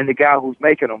than the guy who's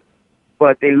making them.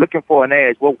 But they're looking for an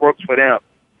edge. What works for them?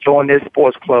 Join this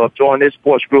sports club. Join this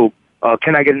sports group.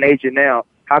 Can I get an agent now?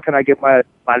 How can I get my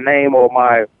name or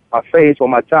my face or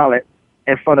my talent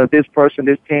in front of this person,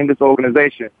 this team, this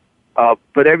organization?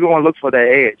 But everyone looks for that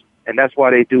edge, and that's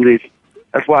why they do this.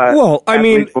 That's why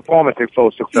performance is so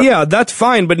successful. Yeah, that's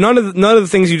fine, but none of the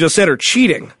things you just said are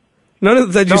cheating. None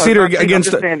of that you said are against.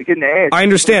 I'm just saying, getting the edge. I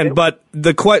understand, but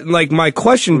my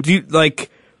question,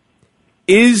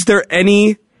 is there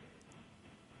any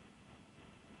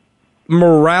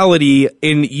morality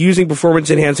in using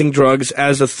performance-enhancing drugs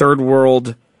as a third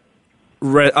world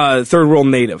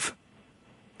native?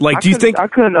 Do you think I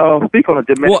couldn't speak on a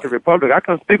Dominican Republic? I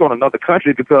couldn't speak on another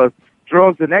country because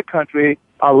drugs in that country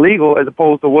are legal as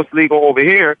opposed to what's legal over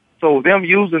here. So them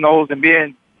using those and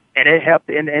it helps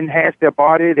to enhance their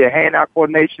body, their hand-eye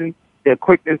coordination, their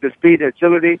quickness, their speed, their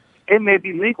agility. It may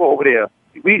be legal over there.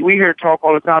 We hear talk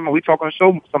all the time, and we talk on the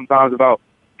show sometimes about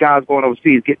guys going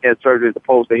overseas getting their surgery as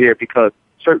opposed to here because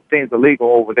certain things are legal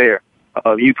over there.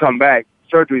 You come back,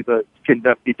 surgeries can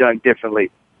be done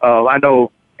differently. I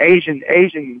know Asian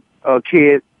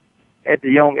kids at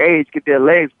the young age get their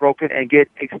legs broken and get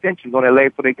extensions on their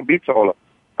legs so they can be taller.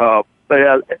 As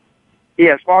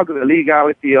far as the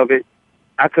legality of it,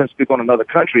 I couldn't speak on another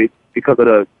country because of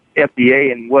the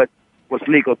FDA and what's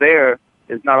legal there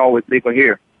is not always legal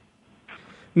here.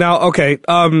 Now, okay,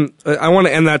 I want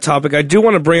to end that topic. I do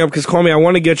want to bring up, because Kwamie, I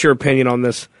want to get your opinion on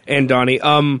this, and Donnie.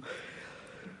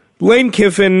 Lane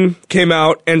Kiffin came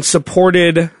out and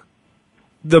supported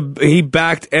he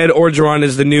backed Ed Orgeron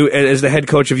as the head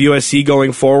coach of USC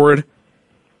going forward.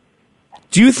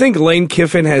 Do you think Lane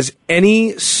Kiffin has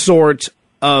any sort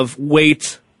of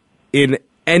weight in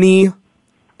any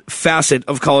facet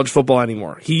of college football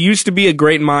anymore? He used to be a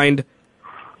great mind.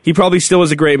 He probably still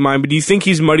is a great mind, but do you think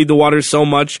he's muddied the waters so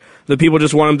much that people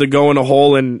just want him to go in a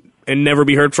hole and never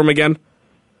be heard from again?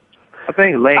 I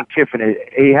think Lane Kiffin,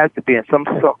 he has to be in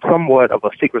somewhat of a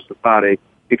secret society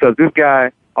because this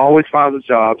guy always finds a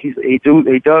job. He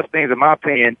does things, in my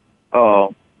opinion,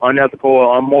 unethical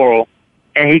or immoral,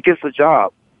 and he gets a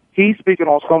job. He's speaking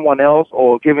on someone else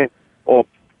or giving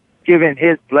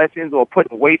his blessings or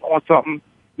putting weight on something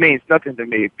means nothing to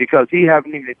me because he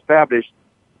haven't even established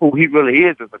who he really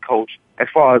is as a coach, as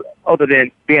far as other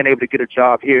than being able to get a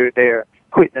job here or there,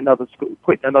 quitting another school,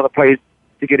 quitting another place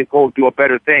to go do a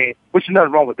better thing, which is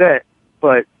nothing wrong with that.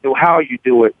 But how you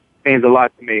do it means a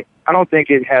lot to me. I don't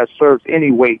think it has served any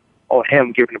weight on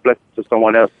him giving the blessing to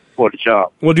someone else for the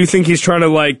job. Well, do you think he's trying to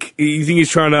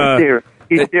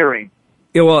He's steering.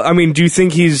 Yeah, well, I mean, do you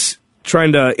think he's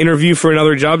trying to interview for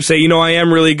another job, say, I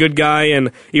am really a good guy,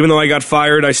 and even though I got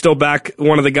fired, I still back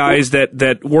one of the guys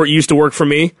that used to work for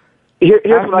me? Here's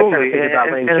what I kind of think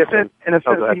about Lane Kiffin. In a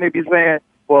sense, he may be saying,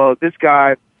 well, this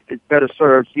guy is better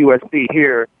serves USC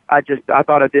here. I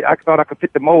thought I could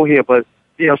fit the mold here, but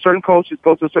certain coaches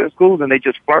go to certain schools and they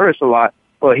just flourish a lot.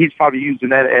 Well, he's probably using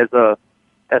that as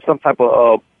some type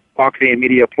of marketing and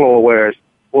media ploy, whereas,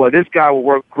 well, this guy will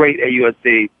work great at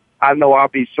USC. I know I'll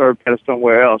be served better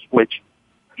somewhere else, which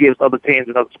gives other teams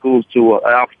and other schools to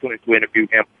an opportunity to interview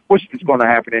him, which is going to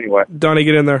happen anyway. Donnie,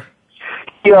 get in there.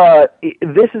 Yeah,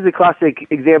 this is a classic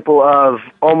example of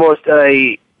almost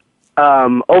a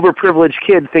overprivileged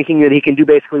kid thinking that he can do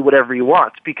basically whatever he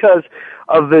wants because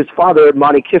of his father.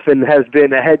 Monty Kiffin has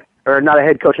been not a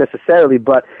head coach necessarily,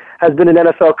 but has been an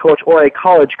NFL coach or a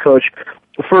college coach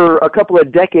for a couple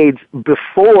of decades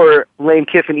before Lane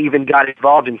Kiffin even got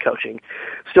involved in coaching.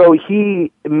 So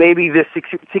maybe this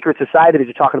secret society that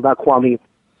you're talking about, Kwamie,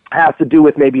 has to do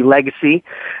with maybe legacy,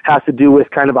 has to do with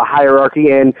kind of a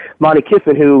hierarchy. And Monty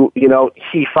Kiffin, who,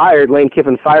 Lane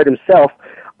Kiffin fired himself,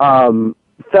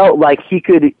 felt like he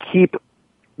could keep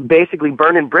basically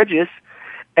burning bridges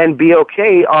and be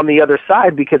okay on the other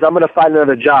side because I'm going to find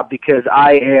another job because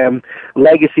I am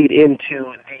legacied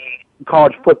into the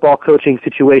college football coaching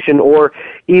situation or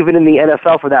even in the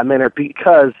NFL for that matter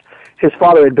because his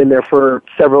father had been there for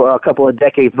a couple of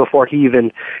decades before he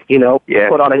even,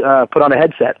 put on a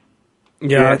headset.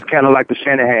 Yeah, it's kind of like the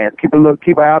Shanahan.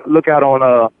 Keep out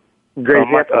on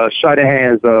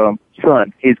Shanahan's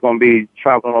son. He's going to be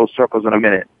traveling those circles in a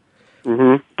minute.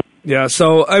 Mm-hmm. Yeah,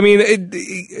 so,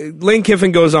 Lane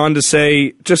Kiffin goes on to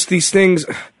say just these things.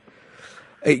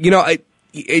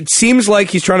 It seems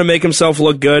like he's trying to make himself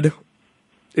look good.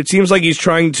 It seems like he's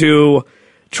trying to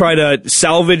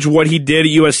salvage what he did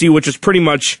at USC, which is pretty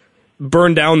much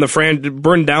burn down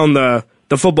the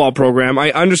football program.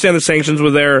 I understand the sanctions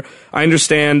were there. I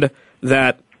understand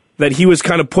that he was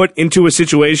kind of put into a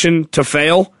situation to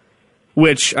fail,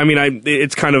 which,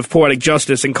 it's kind of poetic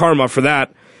justice and karma for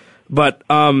that. But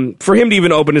for him to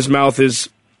even open his mouth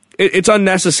it's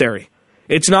unnecessary.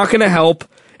 It's not going to help.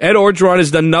 Ed Orgeron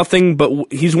has done nothing, but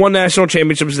he's won national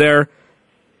championships there.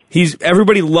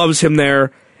 Everybody loves him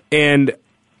there. And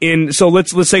so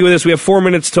let's say with this, we have 4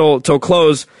 minutes till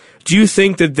close. Do you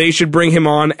think that they should bring him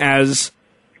on as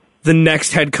the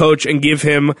next head coach and give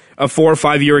him a 4 or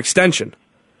 5 year extension?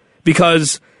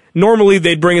 Because normally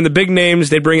they'd bring in the big names.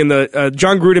 They'd bring in the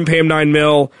John Gruden, pay him $9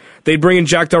 million. They'd bring in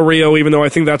Jack Del Rio, even though I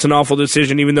think that's an awful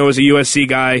decision, even though he's a USC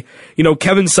guy.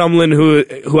 Kevin Sumlin,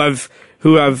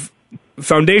 who have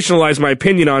foundationalized my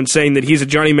opinion on saying that he's a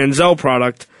Johnny Manziel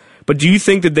product. But do you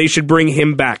think that they should bring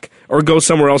him back or go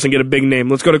somewhere else and get a big name?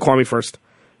 Let's go to Kwamie first,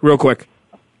 real quick.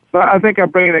 But I think I'm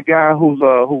bringing a guy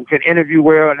who can interview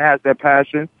well and has that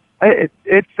passion.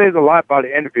 It says a lot about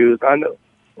the interviews. I know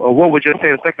what we just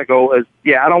said a second ago is,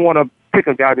 I don't want to pick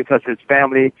a guy because his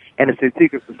family and it's the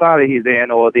secret society he's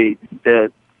in or the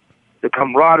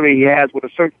camaraderie he has with a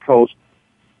certain coach.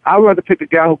 I'd rather pick a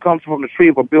guy who comes from the tree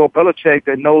of a Bill Belichick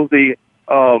that knows that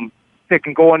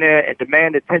can go in there and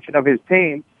demand the attention of his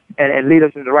team and lead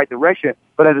us in the right direction.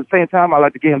 But at the same time, I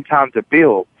like to give him time to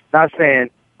build. Not saying,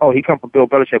 oh, he comes from Bill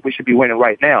Belichick, we should be winning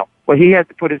right now. But he has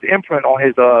to put his imprint on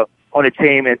his on the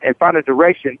team and find a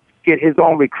direction, get his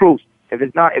own recruits. If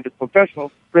it's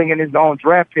professional, bring in his own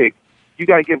draft pick. You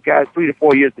got to give guys 3 to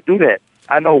 4 years to do that.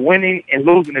 I know winning and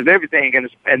losing is everything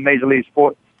in Major League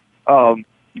Sports,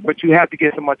 but you have to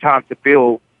give someone time to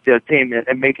build their team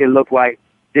and make it look like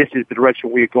this is the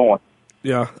direction we're going.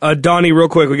 Yeah. Donnie, real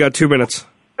quick, we got 2 minutes.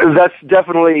 That's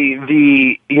definitely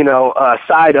the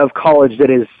side of college that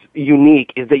is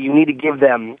unique, is that you need to give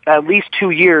them at least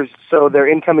 2 years so their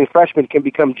incoming freshmen can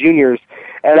become juniors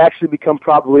and actually become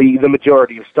probably the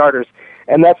majority of starters.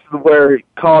 And that's where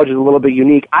college is a little bit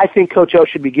unique. I think Coach O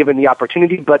should be given the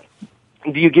opportunity, but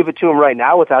do you give it to him right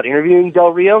now without interviewing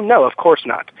Del Rio? No, of course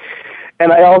not.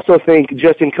 And I also think,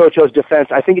 just in Coach O's defense,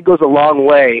 I think it goes a long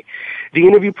way. The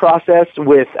interview process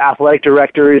with athletic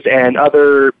directors and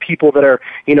other people that are,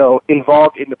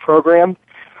 involved in the program.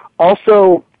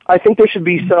 Also, I think there should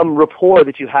be some rapport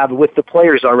that you have with the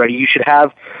players already. You should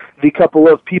have the couple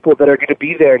of people that are going to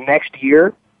be there next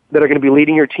year that are going to be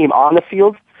leading your team on the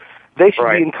field. They should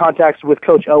be in contact with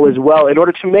Coach O as well in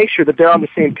order to make sure that they're on the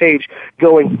same page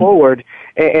going forward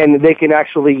and they can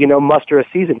actually, muster a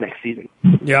season next season.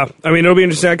 Yeah, it'll be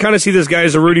interesting. I kind of see this guy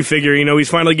as a Rudy figure. He's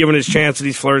finally given his chance and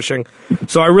he's flourishing.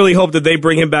 So I really hope that they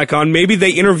bring him back on. Maybe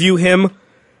they interview him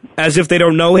as if they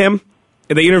don't know him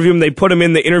and they interview him, they put him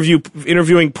in the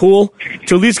interviewing pool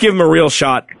to at least give him a real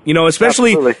shot.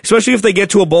 Especially if they get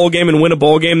to a bowl game and win a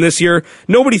bowl game this year.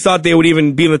 Nobody thought they would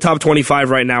even be in the top 25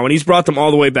 right now, and he's brought them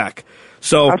all the way back.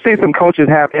 So I've seen some coaches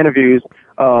have interviews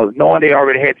knowing they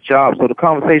already had the job, so the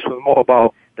conversation was more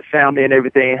about the family and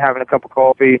everything, having a cup of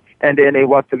coffee, and then they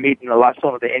watched the meeting a lot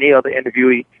sooner than any other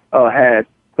interviewee has,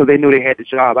 because they knew they had the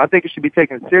job. I think it should be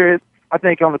taken serious. I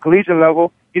think on the collegiate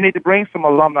level, you need to bring some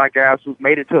alumni guys who's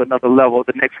made it to another level,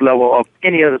 the next level of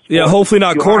any other sport. Yeah, hopefully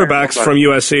not quarterbacks from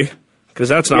USC, because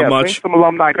that's not much. Bring some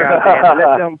alumni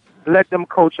guys in. Let them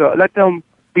coach. Let them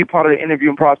be part of the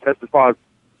interviewing process as far as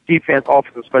defense,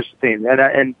 offense, and special teams.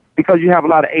 And because you have a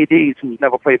lot of ADs who's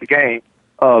never played the game,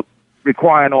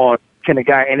 requiring on, can a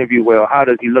guy interview well? How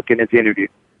does he look in his interview?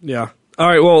 Yeah. All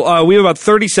right, well, we have about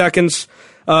 30 seconds.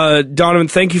 Donovan,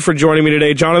 thank you for joining me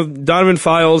today. Donovan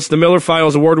Files, the Miller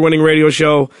Files award-winning radio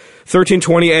show,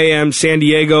 1320 AM, San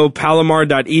Diego,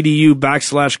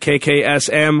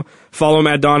 palomar.edu/KKSM. Follow him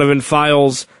at Donovan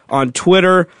Files on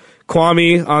Twitter.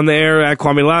 Kwamie on the air at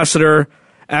Kwamie Lassiter,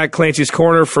 at Clancy's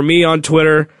Corner for me on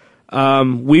Twitter.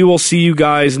 We will see you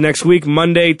guys next week,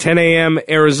 Monday, 10 a.m.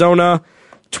 Arizona,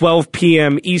 12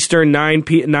 p.m. Eastern, 9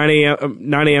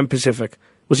 a.m. Pacific.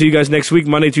 We'll see you guys next week,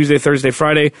 Monday, Tuesday, Thursday,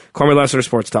 Friday. Kwamie Lassiter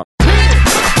Sports Talk.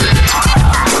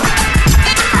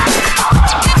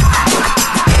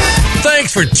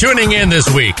 Thanks for tuning in this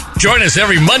week. Join us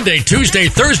every Monday, Tuesday,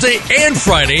 Thursday, and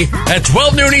Friday at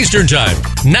 12 noon Eastern Time,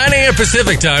 9 a.m.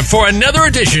 Pacific Time for another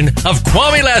edition of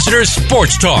Kwamie Lassiter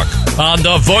Sports Talk on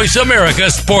the Voice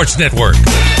America Sports Network.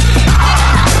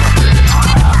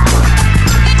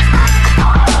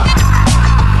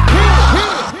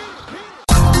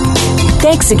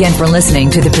 Thanks again for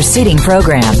listening to the preceding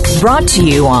program brought to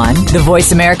you on the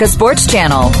Voice America Sports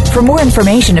Channel. For more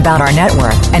information about our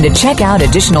network and to check out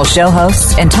additional show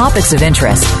hosts and topics of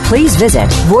interest, please visit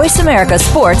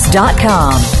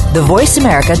voiceamericasports.com. The Voice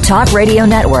America Talk Radio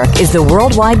Network is the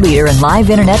worldwide leader in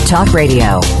live Internet talk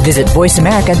radio. Visit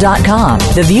voiceamerica.com.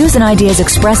 The views and ideas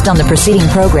expressed on the preceding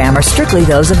program are strictly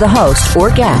those of the host or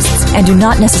guests and do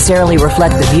not necessarily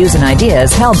reflect the views and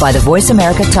ideas held by the Voice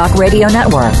America Talk Radio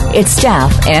Network, its staff,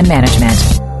 and management.